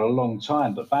with us for a long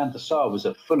time, but Van der Sar was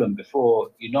at Fulham before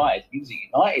United. He was at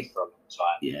United for a long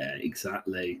time. Yeah,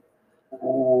 exactly.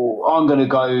 Oh, I'm going to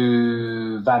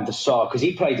go Van der Sar because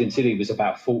he played until he was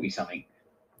about 40-something.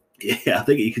 Yeah, I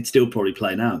think he could still probably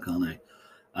play now, can't he?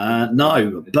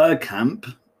 No,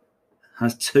 Bergkamp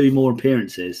has 2 more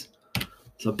appearances.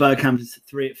 So Bergkamp is at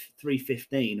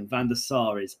 315 and Van der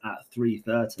Sar is at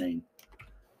 313.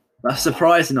 That's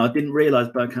surprising. I didn't realise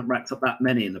Bergkamp racked up that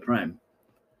many in the Prem.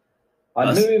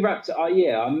 I knew he racked up. I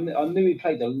knew he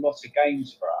played a lot of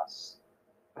games for us.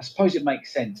 I suppose it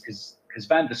makes sense because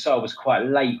Van der Sar was quite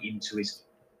late into his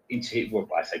well,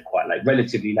 I say quite late,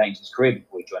 relatively late into his career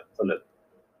before he joined Fulham.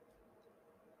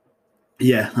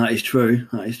 Yeah, that is true.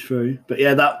 That is true. But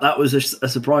yeah, that was a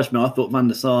surprise to me. I thought Van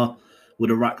der Sar would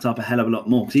have racked up a hell of a lot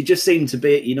more because he just seemed to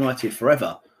be at United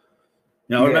forever.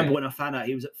 You know, I remember when I found out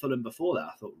he was at Fulham before that,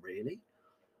 I thought, really?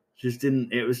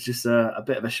 It was just a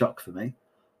bit of a shock for me.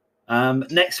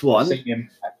 Next one. I've seen him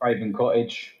at Craven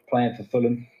Cottage playing for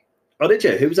Fulham. Oh, did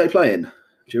you? Who was they playing? Do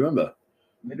you remember?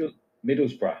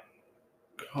 Middlesbrough.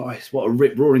 Christ, what a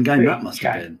rip-roaring game that must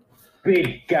have been.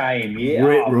 Big game, yeah.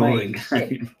 Rip-roaring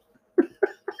game.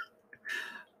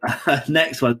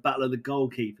 Next one, battle of the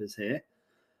goalkeepers here.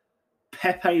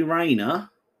 Pepe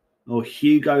Reina or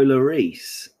Hugo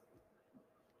Lloris?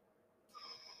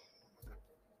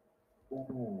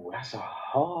 Oh, that's a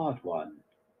hard one.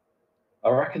 I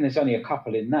reckon there's only a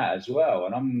couple in that as well,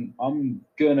 and I'm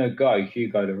gonna go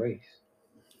Hugo Lloris.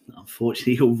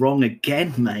 Unfortunately, you're wrong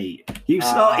again, mate. You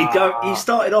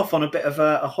started off on a bit of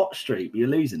a hot streak. You're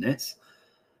losing this.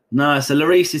 No, so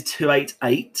Lloris is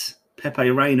 288.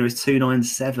 Pepe Reina is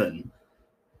 297.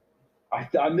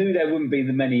 I knew there wouldn't be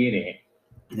the many in it,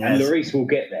 yes. And Lloris will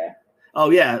get there. Oh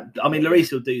yeah, I mean,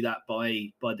 Lloris will do that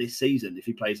by this season if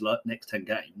he plays next 10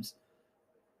 games.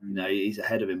 You know, he's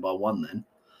ahead of him by 1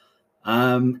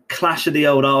 then. Clash of the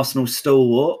old Arsenal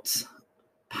stalwarts,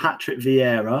 Patrick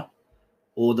Vieira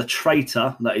or the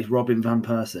traitor that is Robin van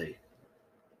Persie.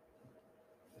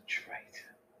 The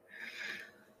traitor.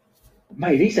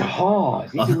 Mate, these are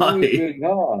hard. These are really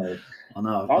hard. I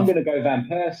know. I'm going to go Van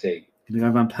Persie. Going to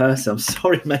go Van Persie. I'm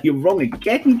sorry, mate. You're wrong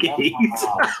again, Geese.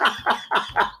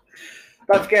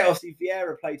 Don't forget, obviously,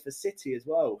 Vieira played for City as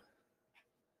well.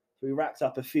 We racked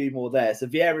up a few more there. So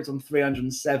Vieira's on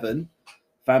 307.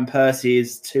 Van Persie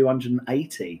is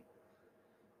 280.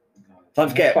 Don't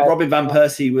forget, Robin Van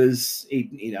Persie was,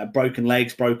 broken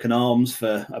legs, broken arms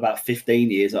for about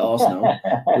 15 years at Arsenal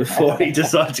before he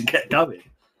decided to get going.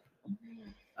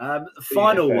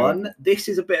 Final one. This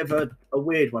is a bit of a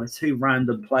weird one. 2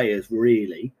 random players,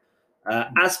 really.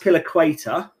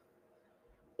 Azpilicueta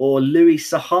or Louis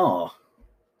Saha.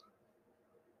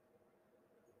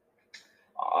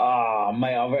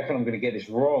 Mate, I reckon I'm going to get this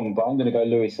wrong, but I'm going to go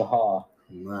Louis Saha.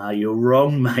 Nah, you're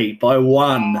wrong, mate, by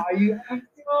 1. You have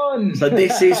done. So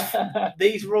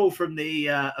these are all from the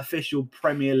official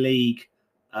Premier League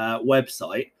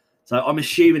website. So I'm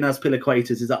assuming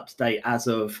Azpilicueta's is up to date as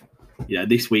of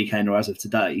this weekend or as of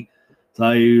today.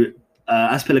 So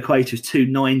Azpilicueta is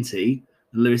 290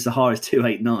 and Louis Saha is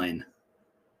 289.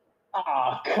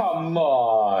 Come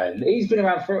on. He's been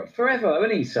around forever,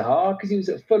 hasn't he, Saha? Because he was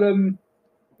at Fulham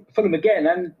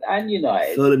again and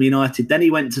United. Fulham United. Then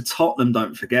he went to Tottenham,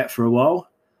 don't forget, for a while.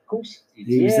 Of course he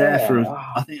did. He was there for,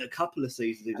 I think, a couple of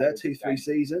seasons. He was there 2-3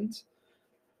 seasons.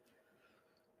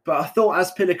 But I thought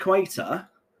Azpilicueta,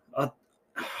 I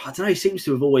don't know, he seems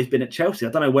to have always been at Chelsea. I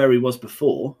don't know where he was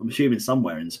before. I'm assuming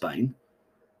somewhere in Spain.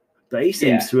 But he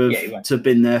seems to have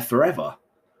been there forever.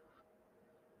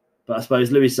 But I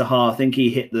suppose Louis Saha, I think he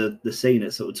hit the scene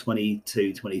at sort of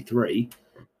 22, 23.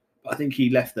 I think he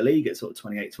left the league at sort of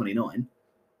 28, 29.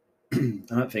 I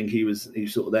don't think he was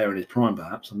sort of there in his prime,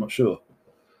 perhaps. I'm not sure.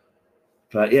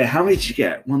 But yeah, how many did you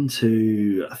get? 1,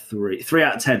 2, 3. 3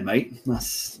 out of 10, mate.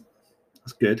 That's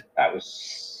good. That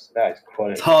is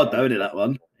quality. It's hard though, isn't it, that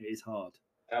one? It is hard.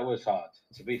 That was hard.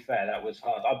 To be fair, that was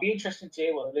hard. I'd be interested to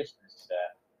hear what the listeners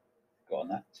got on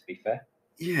that, to be fair.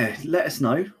 Yeah, let us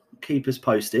know. Keep us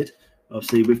posted.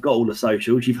 Obviously, we've got all the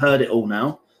socials. You've heard it all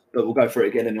now, but we'll go through it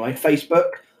again anyway. Facebook,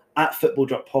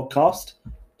 @FootballDropPodcast.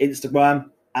 Instagram,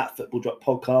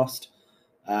 @FootballDropPodcast.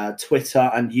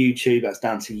 Twitter and YouTube, that's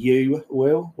down to you,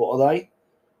 Will. What are they?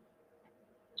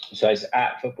 So it's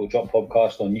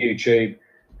 @FootballDropPodcast on YouTube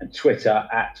and Twitter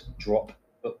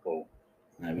 @DropFootball.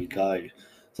 There we go.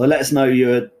 So let us know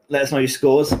your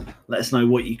scores. Let us know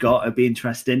what you got. It'd be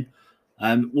interesting.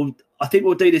 I think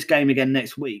we'll do this game again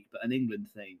next week, but an England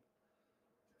theme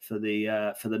for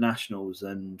the Nationals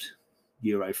and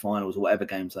Euro finals or whatever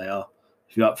games they are.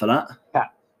 If you're up for that.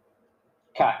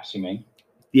 Caps, you mean?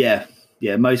 Yeah,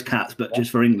 most caps, but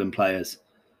just for England players.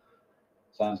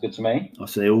 Sounds good to me.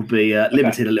 Obviously, it will be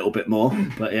limited a little bit more,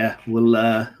 but yeah,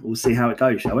 we'll see how it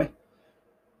goes, shall we?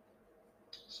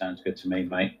 Sounds good to me,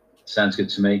 mate. Sounds good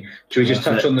to me. Should we just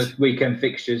touch on the weekend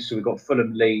fixtures? So we've got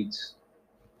Fulham Leeds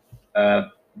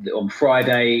on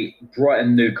Friday,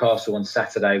 Brighton Newcastle on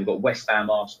Saturday. We've got West Ham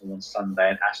Arsenal on Sunday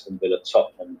and Aston Villa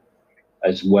Tottenham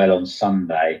as well on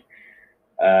Sunday.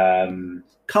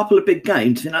 Couple of big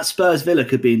games. I think that Spurs Villa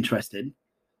could be interesting.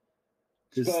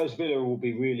 Spurs Villa will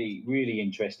be really, really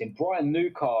interesting. Brighton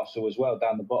Newcastle as well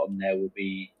down the bottom there will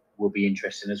be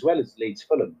interesting, as well as Leeds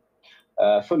Fulham.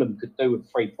 Fulham could do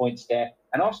with 3 points there,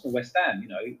 and Arsenal West Ham,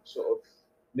 sort of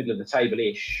middle of the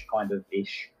table-ish, kind of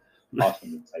ish.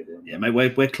 Arsenal mid table. Yeah, mate,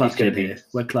 we're clutching here.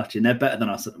 We're clutching. They're better than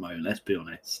us at the moment. Let's be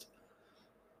honest.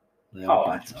 They are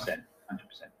 100%.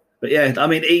 But yeah, I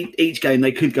mean, each game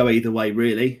they could go either way,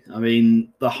 really. I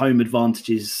mean, the home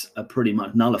advantages are pretty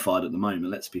much nullified at the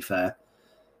moment. Let's be fair.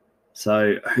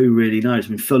 So who really knows? I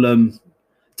mean, Fulham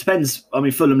depends. I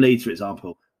mean, Fulham Leeds, for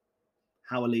example.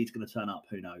 How are Leeds going to turn up?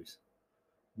 Who knows?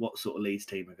 What sort of Leeds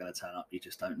team are going to turn up? You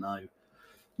just don't know.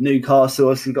 Newcastle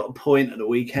obviously got a point at the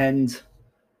weekend.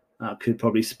 That could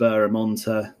probably spur them on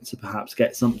to perhaps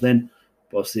get something.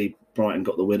 But obviously, Brighton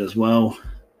got the win as well.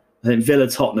 I think Villa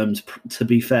Tottenham's, to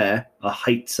be fair, I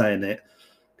hate saying it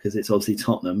because it's obviously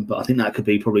Tottenham, but I think that could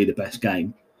be probably the best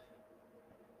game.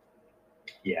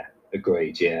 Yeah,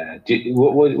 agreed. Yeah.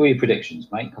 What are your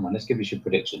predictions, mate? Come on, let's give us your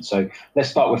predictions. So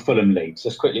let's start with Fulham Leeds.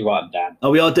 Let's quickly write them down.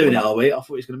 Oh, we are doing it, are we? I thought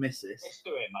we was going to miss this. Let's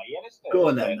do it, mate. Yeah, let's do it. Go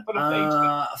on then.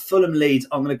 Fulham Leeds,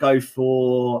 I'm going to go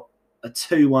for a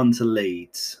 2-1 to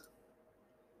Leeds.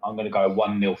 I'm going to go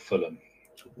 1-0 Fulham.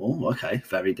 Oh, okay.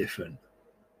 Very different.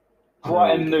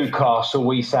 Brighton Newcastle,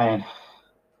 what are you saying?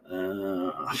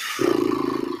 I'm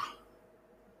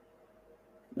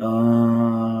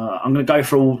going to go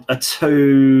for a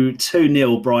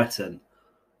 2-0 Brighton.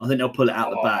 I think they'll pull it out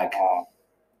the bag.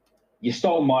 You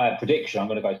stole my prediction. I'm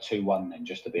going to go 2-1 then,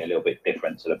 just to be a little bit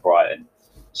different to the Brighton.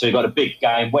 So you've got a big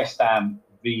game, West Ham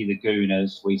v the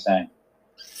Gooners. What are you saying?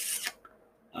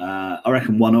 I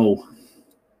reckon 1-1.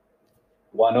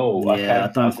 1-1. Yeah, okay. I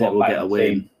don't think we'll get a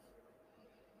win.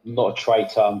 I'm not a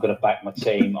traitor. I'm going to back my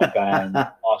team. I'm going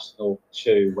Arsenal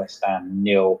 2, West Ham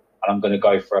 0. And I'm going to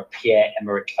go for a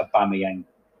Pierre-Emerick Aubameyang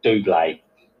double.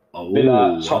 Oh,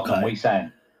 Villa, Tottenham, okay. What are you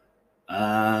saying?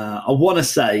 I want to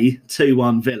say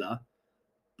 2-1 Villa,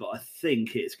 but I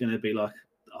think it's going to be like,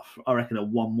 I reckon a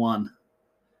 1-1.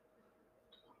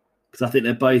 Because I think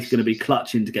they're both going to be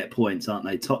clutching to get points, aren't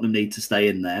they? Tottenham need to stay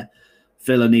in there.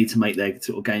 Villa need to make their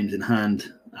sort of games in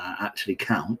hand actually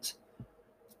count.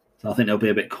 So I think they'll be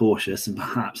a bit cautious and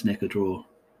perhaps nick a draw.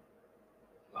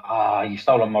 You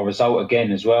stole on my result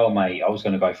again as well, mate. I was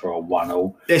going to go for a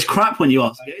 1-1. It's crap when you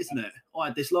ask it, isn't it? I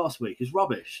had this last week. It's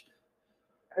rubbish.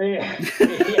 Yeah, you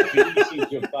seem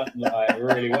to have done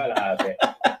really well out of it.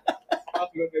 I'm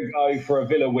going to go for a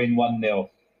Villa win 1-0.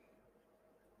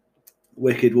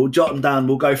 Wicked. We'll jot them down.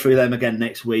 We'll go through them again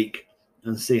next week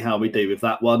and see how we do with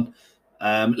that one.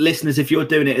 Listeners, if you're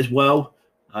doing it as well,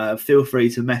 feel free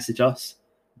to message us.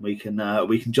 We can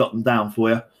jot them down for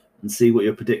you and see what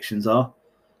your predictions are.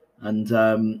 And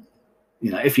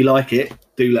if you like it,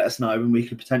 do let us know, and we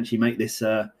could potentially make this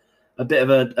a bit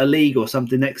of a league or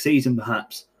something next season,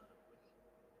 perhaps.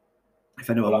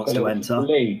 If anyone wants to enter,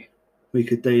 we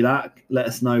could do that. Let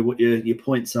us know what your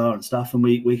points are and stuff, and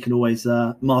we can always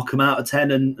mark them out of 10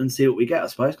 and see what we get, I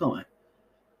suppose, can't we?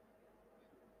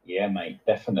 Yeah, mate,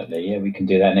 definitely. Yeah, we can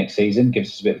do that next season. Gives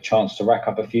us a bit of a chance to rack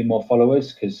up a few more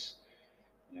followers, because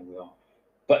we are.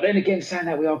 But then again, saying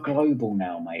that, we are global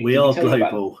now, mate. We are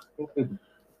global.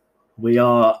 We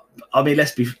are. I mean,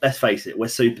 let's face it. We're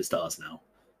superstars now.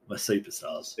 We're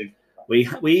superstars.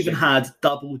 We even had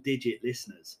double-digit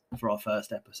listeners for our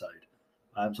first episode.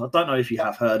 So I don't know if you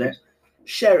have heard it.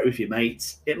 Share it with your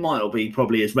mates. It might not be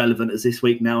probably as relevant as this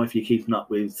week now if you're keeping up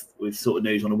with sort of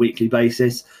news on a weekly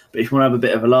basis. But if you want to have a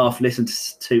bit of a laugh, listen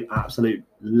to two absolute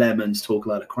lemons talk a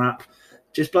load of crap,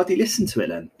 just bloody listen to it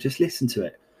then. Just listen to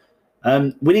it.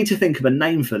 We need to think of a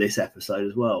name for this episode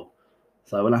as well.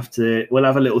 So we'll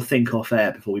have a little think off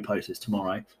air before we post this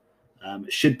tomorrow.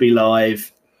 It should be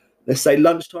live, let's say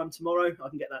lunchtime tomorrow. I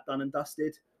can get that done and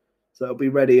dusted. So it'll be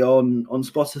ready on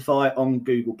Spotify, on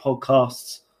Google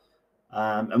Podcasts.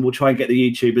 And we'll try and get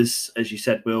the YouTube, as you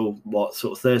said, sort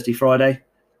of Thursday, Friday,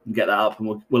 and get that up,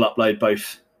 and we'll upload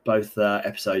both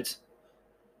episodes.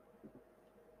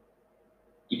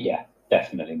 Yeah,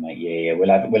 definitely, mate. Yeah, we'll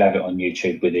have it on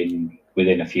YouTube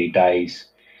within a few days.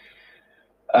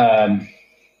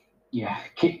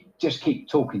 Just keep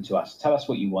talking to us. Tell us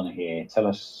what you want to hear. Tell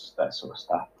us that sort of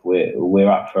stuff. We're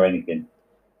up for anything.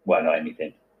 Well, not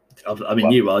anything. I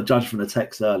mean, you are judged from the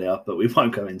text earlier, but we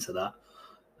won't go into that.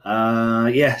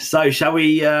 So shall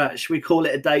we call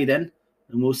it a day then,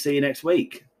 and we'll see you next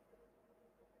week.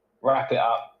 Wrap it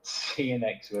up. See you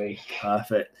next week.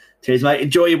 Perfect. Cheers, mate.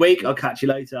 Enjoy your week. I'll catch you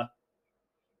later.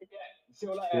 Yeah, see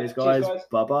you later. Cheers, guys.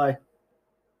 Bye-bye.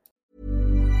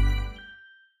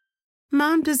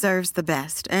 Mom deserves the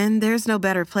best, and there's no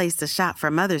better place to shop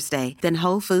for Mother's Day than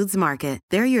Whole Foods Market.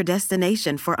 They're your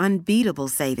destination for unbeatable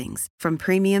savings, from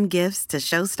premium gifts to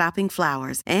show-stopping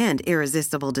flowers and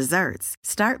irresistible desserts.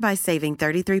 Start by saving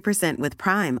 33% with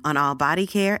Prime on all body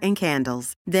care and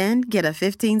candles. Then get a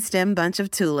 15-stem bunch of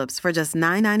tulips for just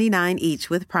 $9.99 each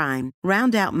with Prime.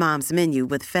 Round out Mom's menu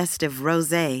with festive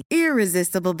rosé,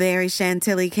 irresistible berry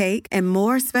chantilly cake, and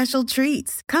more special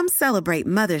treats. Come celebrate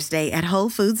Mother's Day at Whole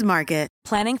Foods Market.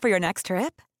 Planning for your next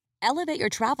trip? Elevate your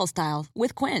travel style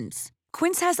with Quince.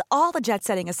 Quince has all the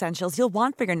jet-setting essentials you'll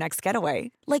want for your next getaway,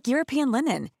 like European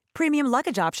linen, premium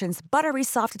luggage options, buttery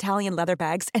soft Italian leather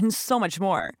bags, and so much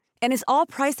more. And is all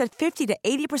priced at 50 to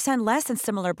 80% less than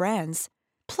similar brands.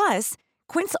 Plus,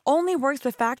 Quince only works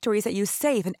with factories that use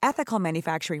safe and ethical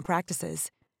manufacturing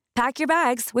practices. Pack your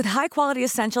bags with high-quality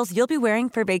essentials you'll be wearing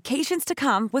for vacations to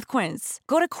come with Quince.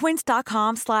 Go to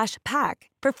quince.com/pack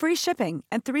for free shipping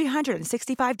and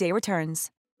 365-day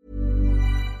returns.